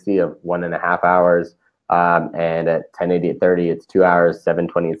 at 60 of 1.5 hours. And at 1080 at 30, it's 2 hours.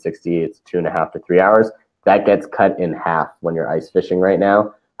 720 at 60, it's 2.5 to 3 hours. That gets cut in half when you're ice fishing right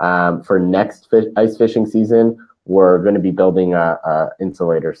now. For next ice fishing season, we're going to be building a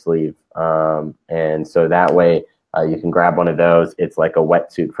insulator sleeve. And so that way you can grab one of those. It's like a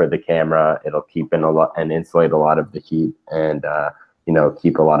wetsuit for the camera. It'll keep in a lot and insulate a lot of the heat and,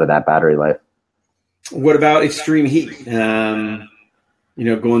 keep a lot of that battery life. What about extreme heat? Going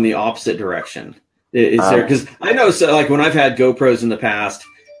the opposite direction. Is there, because I know, so like when I've had GoPros in the past,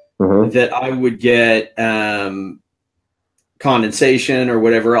 that I would get condensation or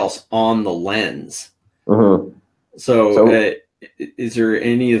whatever else on the lens. So is there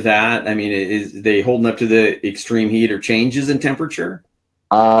any of that? I mean, is they holding up to the extreme heat or changes in temperature?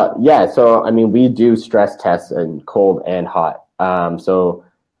 Yeah. So, I mean, we do stress tests in cold and hot.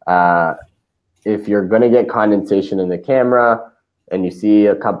 If you're going to get condensation in the camera and you see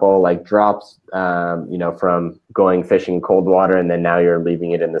a couple like drops, from going fishing in cold water, and then now you're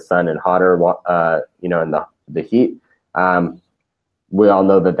leaving it in the sun and hotter, in the heat, we all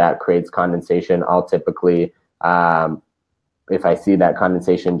know that creates condensation. I'll typically, if I see that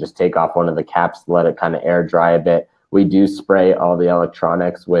condensation, just take off one of the caps, let it kind of air dry a bit. We do spray all the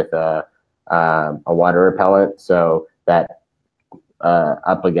electronics with a water repellent, so that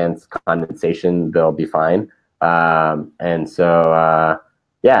up against condensation, they'll be fine. And so,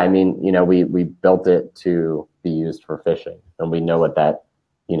 I mean, we built it to be used for fishing, and we know what that,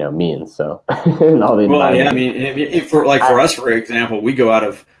 means. So, well, yeah, I mean, for us, for example, we go out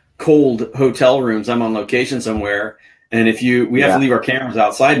of cold hotel rooms. I'm on location somewhere, and we have to leave our cameras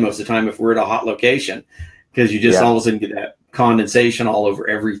outside most of the time if we're at a hot location, because you just all of a sudden get that condensation all over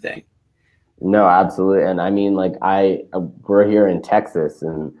everything. No, absolutely. And I mean, like we're here in Texas,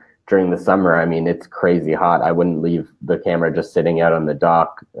 and during the summer, I mean, it's crazy hot. I wouldn't leave the camera just sitting out on the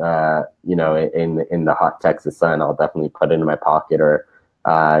dock, in the hot Texas sun. I'll definitely put it in my pocket or,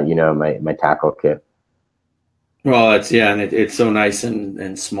 my tackle kit. Well, and it's so nice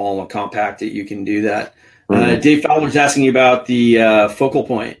and small and compact that you can do that. Mhm. Dave Fowler's asking you about the focal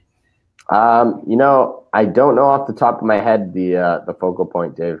point. I don't know off the top of my head the focal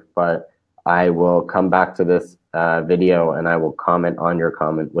point, Dave, but I will come back to this video and I will comment on your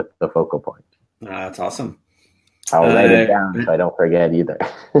comment with the focal point. That's awesome. I'll write it down so I don't forget either.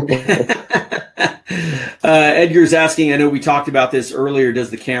 Edgar's asking, I know we talked about this earlier,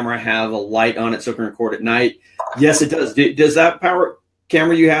 does the camera have a light on it so it can record at night? Yes, it does. Does that power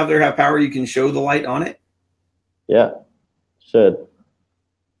camera you have there have power you can show the light on it? Yeah, should.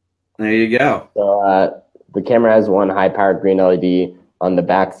 There you go. So the camera has one high-powered green LED on the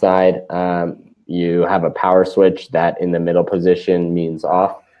back side. You have a power switch that in the middle position means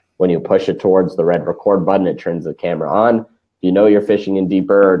off. When you push it towards the red record button, it turns the camera on. If you know you're fishing in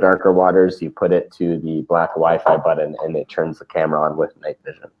deeper or darker waters, you put it to the black Wi-Fi button and it turns the camera on with night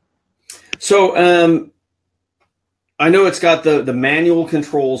vision. So I know it's got the manual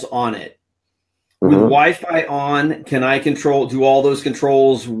controls on it. With Wi-Fi on, can I do all those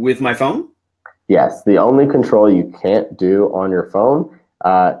controls with my phone? Yes. The only control you can't do on your phone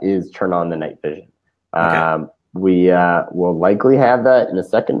is turn on the night vision. Okay. We will likely have that in a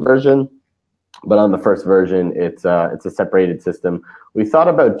second version, but on the first version, it's a separated system. We thought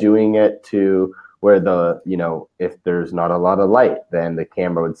about doing it to where if there's not a lot of light, then the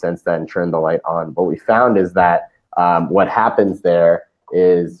camera would sense that and turn the light on. What we found is that what happens there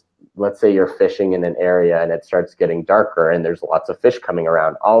is, let's say you're fishing in an area and it starts getting darker and there's lots of fish coming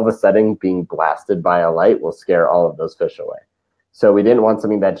around. All of a sudden, being blasted by a light will scare all of those fish away. So we didn't want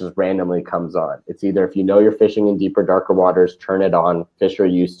something that just randomly comes on. It's either if you know you're fishing in deeper, darker waters, turn it on. Fish are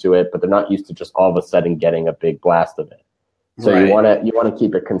used to it, but they're not used to just all of a sudden getting a big blast of it. So right. you want to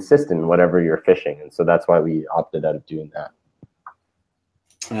keep it consistent in whatever you're fishing, and so that's why we opted out of doing that.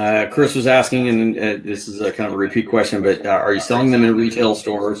 Chris was asking, and this is a kind of a repeat question, but are you selling them in retail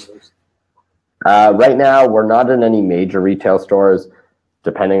stores? Right now, we're not in any major retail stores.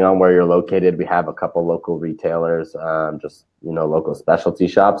 Depending on where you're located, we have a couple local retailers, local specialty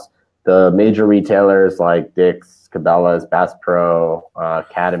shops. The major retailers like Dick's, Cabela's, Bass Pro,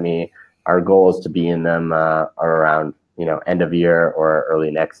 Academy, our goal is to be in them around end of year or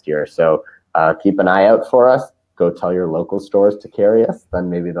early next year. So keep an eye out for us. Go tell your local stores to carry us. Then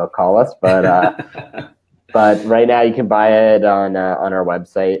maybe they'll call us. But but right now you can buy it on our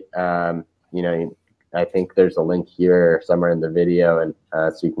website. I think there's a link here somewhere in the video, and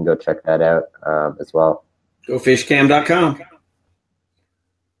so you can go check that out as well. GoFishCam.com.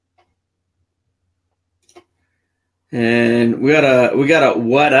 And we got a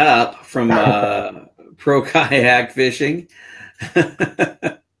what up from Pro Kayak Fishing.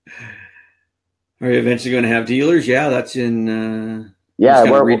 Are you eventually going to have dealers? Yeah, that's in.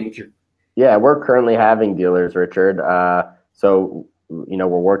 We're currently having dealers, Richard. So we're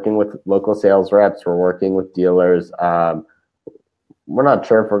working with local sales reps. We're working with dealers. We're not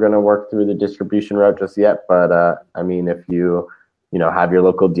sure if we're going to work through the distribution route just yet, but if you have your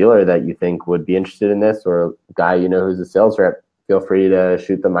local dealer that you think would be interested in this, or a guy who's a sales rep, feel free to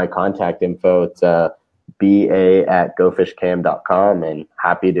shoot them my contact info. It's ba@gofishcam.com, and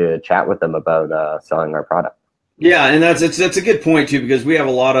happy to chat with them about selling our product. Yeah, and that's a good point too, because we have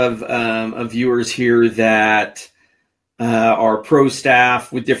a lot of viewers here that are pro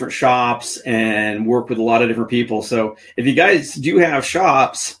staff with different shops and work with a lot of different people. So if you guys do have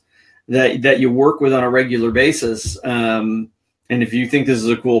shops that you work with on a regular basis, and if you think this is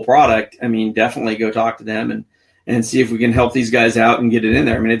a cool product, definitely go talk to them and see if we can help these guys out and get it in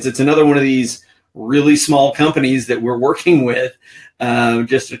there. It's another one of these really small companies that we're working with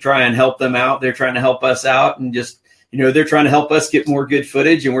just to try and help them out. They're trying to help us out, and just, they're trying to help us get more good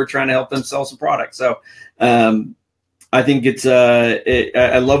footage, and we're trying to help them sell some product. So I think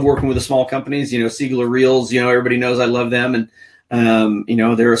I love working with the small companies. Siegler Reels, everybody knows I love them, and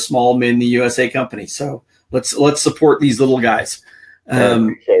they're a small mid in the USA company. So let's support these little guys. I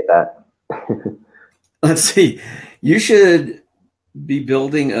appreciate that. Let's see. You should be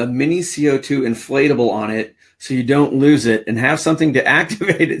building a mini CO2 inflatable on it so you don't lose it, and have something to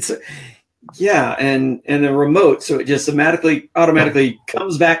activate it. So, yeah, and a remote so it just automatically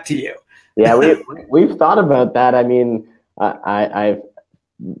comes back to you. Yeah, we've thought about that. I've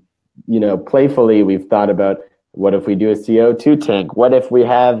playfully we've thought about, what if we do a CO2 tank? What if we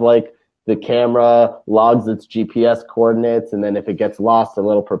have the camera logs its GPS coordinates, and then if it gets lost, a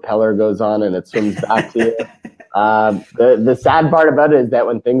little propeller goes on and it swims back to you. The sad part about it is that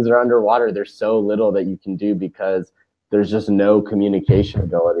when things are underwater, there's so little that you can do, because there's just no communication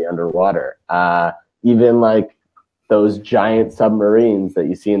ability underwater. Even those giant submarines that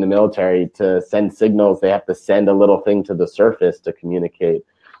you see in the military, to send signals, they have to send a little thing to the surface to communicate.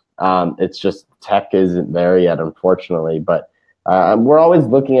 It's just tech isn't there yet, unfortunately. But we're always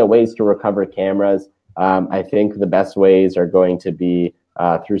looking at ways to recover cameras. I think the best ways are going to be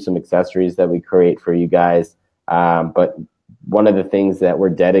through some accessories that we create for you guys. But one of the things that we're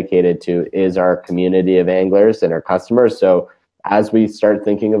dedicated to is our community of anglers and our customers. So as we start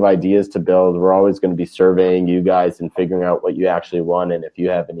thinking of ideas to build, we're always going to be surveying you guys and figuring out what you actually want and if you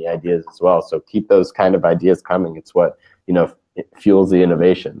have any ideas as well. So keep those kind of ideas coming. It's what, it fuels the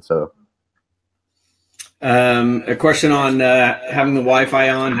innovation. So a question on having the Wi-Fi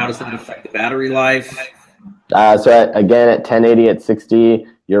on, how does that affect the battery life? So again, at 1080 at 60,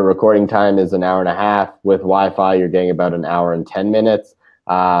 your recording time is an hour and a half. With Wi-Fi, you're getting about an hour and 10 minutes.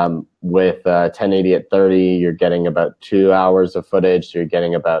 With 1080 at 30, you're getting about 2 hours of footage. So you're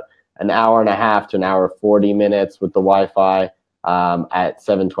getting about an hour and a half to an hour 40 minutes with the Wi-Fi. At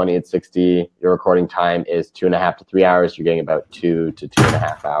 720 at 60, your recording time is 2.5 to 3 hours. You're getting about 2 to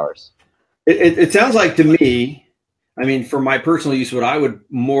 2.5 hours. It sounds like to me, I mean, for my personal use, what I would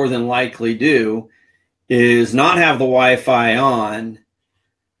more than likely do is not have the Wi-Fi on,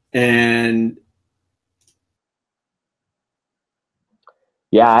 and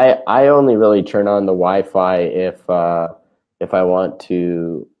yeah, I only really turn on the Wi-Fi if I want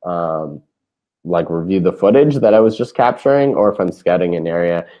to like review the footage that I was just capturing, or if I'm scouting an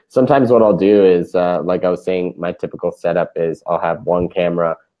area. Sometimes what I'll do is, like I was saying, my typical setup is I'll have one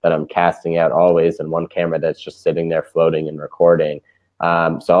camera that I'm casting out always, and one camera that's just sitting there floating and recording.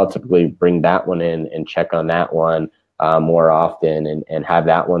 So I'll typically bring that one in and check on that one more often, and have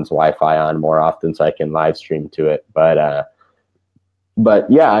that one's Wi-Fi on more often so I can live stream to it.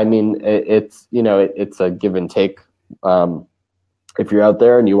 But yeah, I mean, it's a give and take. If you're out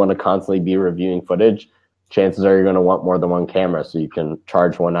there and you want to constantly be reviewing footage, chances are you're going to want more than one camera, so you can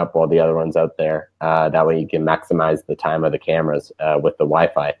charge one up while the other one's out there. That way you can maximize the time of the cameras with the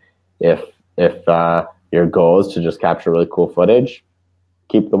Wi-Fi. If your goal is to just capture really cool footage,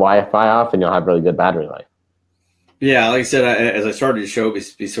 keep the Wi-Fi off and you'll have really good battery life. Yeah, like I said, as I started to show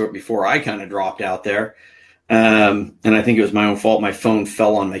before I kind of dropped out there, and I think it was my own fault. My phone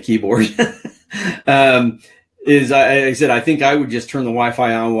fell on my keyboard. I said, I think I would just turn the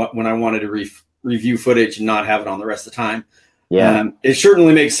Wi-Fi on when I wanted to review footage and not have it on the rest of the time. Yeah. It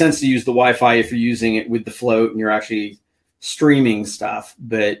certainly makes sense to use the Wi-Fi if you're using it with the float and you're actually streaming stuff.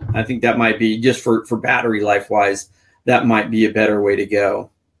 But I think that might be, just for battery life wise, that might be a better way to go.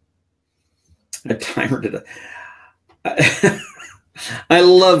 A timer to the... I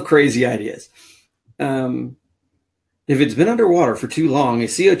love crazy ideas. If it's been underwater for too long, a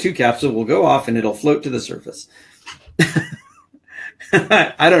CO2 capsule will go off and it'll float to the surface.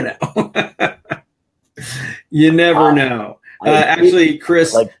 I don't know. You never know. Actually,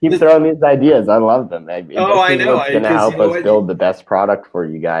 Chris, keep throwing these ideas. I love them. I know. What's going to help us build the best product for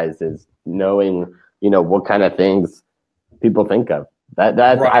you guys is knowing, what kind of things people think of. Right.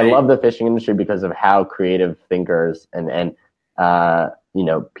 I love the fishing industry because of how creative thinkers and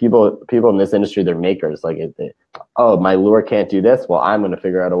people in this industry, they're makers. Oh, my lure can't do this. Well, I'm going to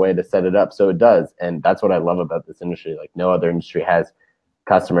figure out a way to set it up so it does. And that's what I love about this industry. Like, no other industry has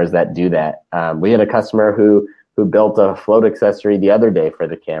customers that do that. We had a customer who built a float accessory the other day for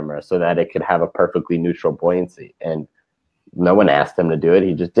the camera so that it could have a perfectly neutral buoyancy. And no one asked him to do it.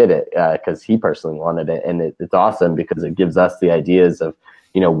 He just did it because he personally wanted it. And it's awesome because it gives us the ideas of,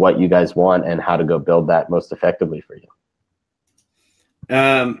 what you guys want and how to go build that most effectively for you.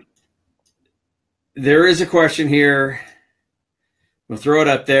 There is a question here. We'll throw it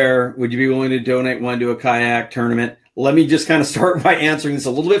up there. Would you be willing to donate one to a kayak tournament? Let me just kind of start by answering this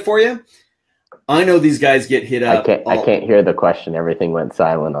a little bit for you. I know these guys get hit up. I can't hear the question. Everything went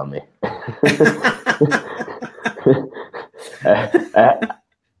silent on me.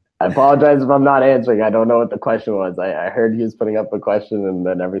 I apologize if I'm not answering. I don't know what the question was. I heard he was putting up a question and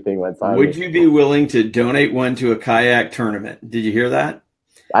then everything went silent. Would you be willing to donate one to a kayak tournament? Did you hear that?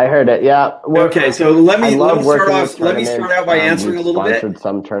 I heard it. Yeah. Okay, so let me start out by answering a little bit. Sponsored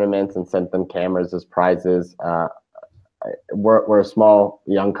some tournaments and sent them cameras as prizes. We're a small,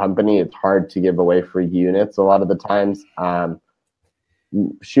 young company. It's hard to give away free units a lot of the times.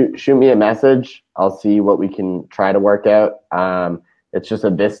 Shoot me a message. I'll see what we can try to work out. It's just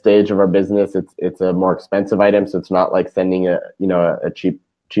at this stage of our business, it's a more expensive item, so it's not like sending a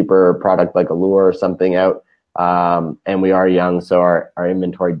cheaper product like a lure or something out. And we are young, so our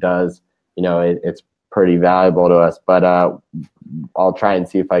inventory does, it's pretty valuable to us. But I'll try and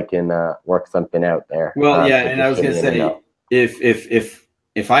see if I can work something out there. Well, yeah, and I was going to say,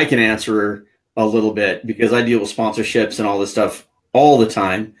 if I can answer a little bit because I deal with sponsorships and all this stuff all the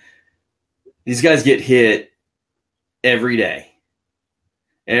time. These guys get hit every day.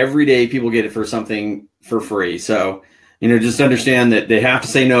 Every day people get it for something for free. So, just understand that they have to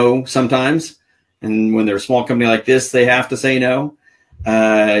say no sometimes. And when they're a small company like this, they have to say no.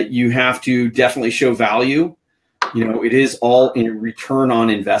 You have to definitely show value. It is all in return on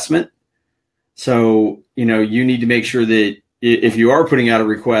investment. So, you need to make sure that if you are putting out a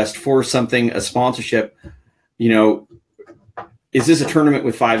request for something, a sponsorship, is this a tournament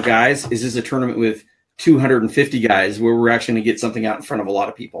with 5 guys? Is this a tournament with 250 guys where we're actually going to get something out in front of a lot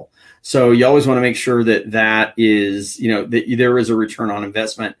of people? So you always want to make sure that is, that there is a return on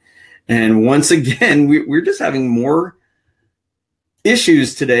investment. And once again, we're just having more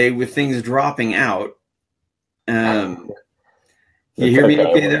issues today with things dropping out. You hear me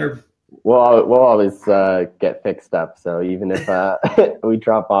okay there? We'll always get fixed up. So even if we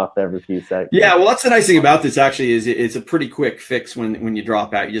drop off every few seconds. Yeah, well, that's the nice thing about this actually is it's a pretty quick fix when you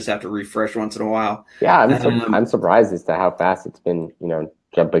drop out. You just have to refresh once in a while. Yeah, I'm surprised as to how fast it's been,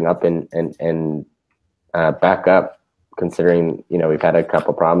 jumping up and back up, considering, we've had a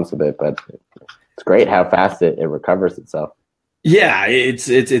couple problems with it, but it's great how fast it recovers itself. Yeah, it's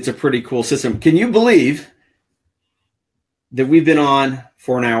a pretty cool system. Can you believe that we've been on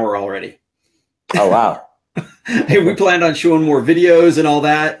for an hour already? Oh, wow. Hey, we planned on showing more videos and all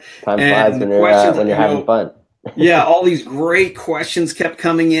that. Time flies when you're having fun. Yeah, all these great questions kept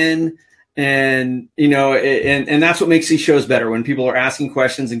coming in. And, and that's what makes these shows better, when people are asking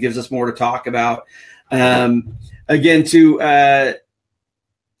questions and gives us more to talk about. Again, to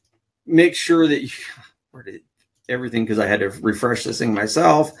make sure that where did everything, because I had to refresh this thing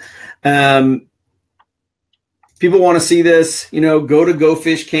myself. People want to see this, go to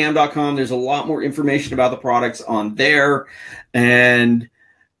gofishcam.com. There's a lot more information about the products on there. And,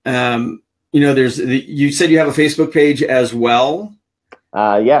 you said you have a Facebook page as well.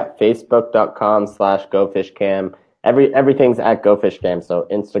 Yeah, facebook.com/gofishcam. Everything's at GoFishCam. So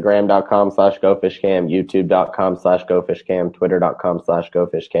Instagram.com/GoFishCam, YouTube.com/GoFishCam,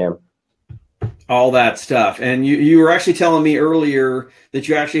 Twitter.com/GoFishCam. All that stuff. And you were actually telling me earlier that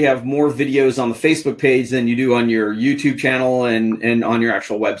you actually have more videos on the Facebook page than you do on your YouTube channel and on your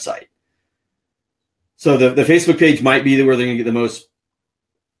actual website. So the Facebook page might be where they're going to get the most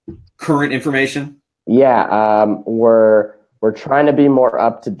current information. Yeah, we're trying to be more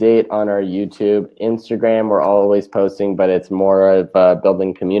up to date on our YouTube. Instagram, we're always posting, but it's more of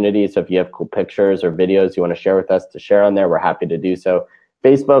building community. So if you have cool pictures or videos you want to share with us to share on there, we're happy to do so.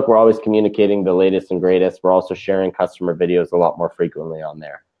 Facebook, we're always communicating the latest and greatest. We're also sharing customer videos a lot more frequently on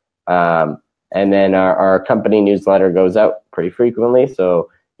there. And then our company newsletter goes out pretty frequently. So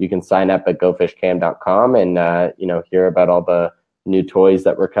you can sign up at gofishcam.com and hear about all the new toys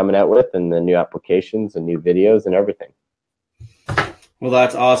that we're coming out with and the new applications and new videos and everything. Well,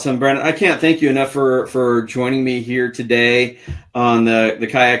 that's awesome, Brandon. I can't thank you enough for joining me here today on the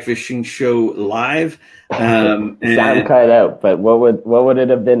Kayak Fishing Show live. Sound cut out, but what would it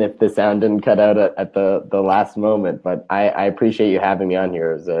have been if the sound didn't cut out at the last moment? But I appreciate you having me on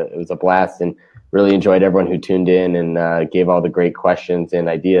here. It was a blast, and really enjoyed everyone who tuned in and gave all the great questions and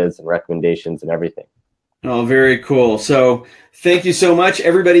ideas and recommendations and everything. Oh, very cool. So thank you so much,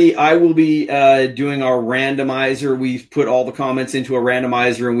 everybody. I will be doing our randomizer. We've put all the comments into a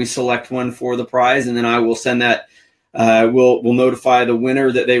randomizer and we select one for the prize. And then I will send that. We'll notify the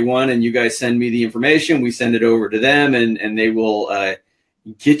winner that they won, and you guys send me the information. We send it over to them and they will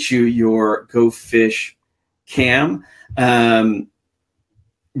get you your Go Fish Cam.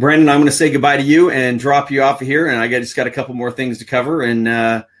 Brandon, I'm going to say goodbye to you and drop you off of here. And I just got a couple more things to cover,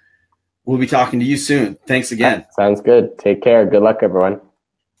 and we'll be talking to you soon. Thanks again. Sounds good. Take care. Good luck, everyone.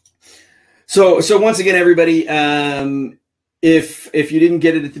 So once again, everybody, if you didn't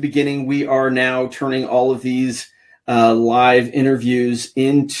get it at the beginning, we are now turning all of these live interviews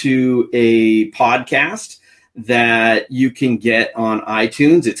into a podcast that you can get on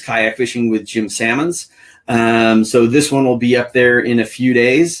iTunes. It's Kayak Fishing with Jim Salmons. So this one will be up there in a few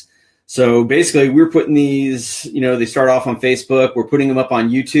days. So basically, we're putting these, they start off on Facebook. We're putting them up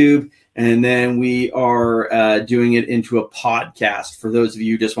on YouTube. And then we are doing it into a podcast for those of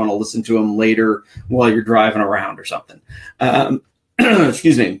you who just want to listen to them later while you're driving around or something.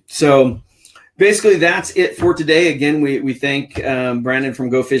 Excuse me. So basically, that's it for today. Again, we thank Brandon from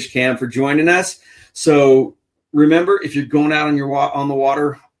Go Fish Cam for joining us. So remember, if you're going out on the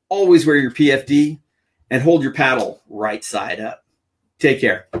water, always wear your PFD and hold your paddle right side up. Take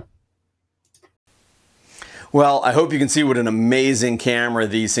care. Well, I hope you can see what an amazing camera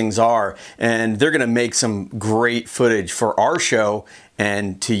these things are, and they're going to make some great footage for our show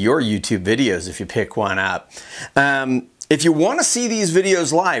and to your YouTube videos if you pick one up. If you want to see these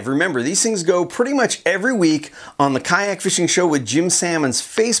videos live, remember, these things go pretty much every week on the Kayak Fishing Show with Jim Salmon's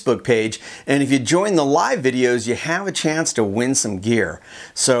Facebook page. And if you join the live videos, you have a chance to win some gear.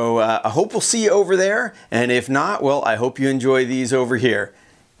 So I hope we'll see you over there. And if not, well, I hope you enjoy these over here.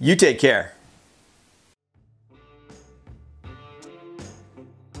 You take care.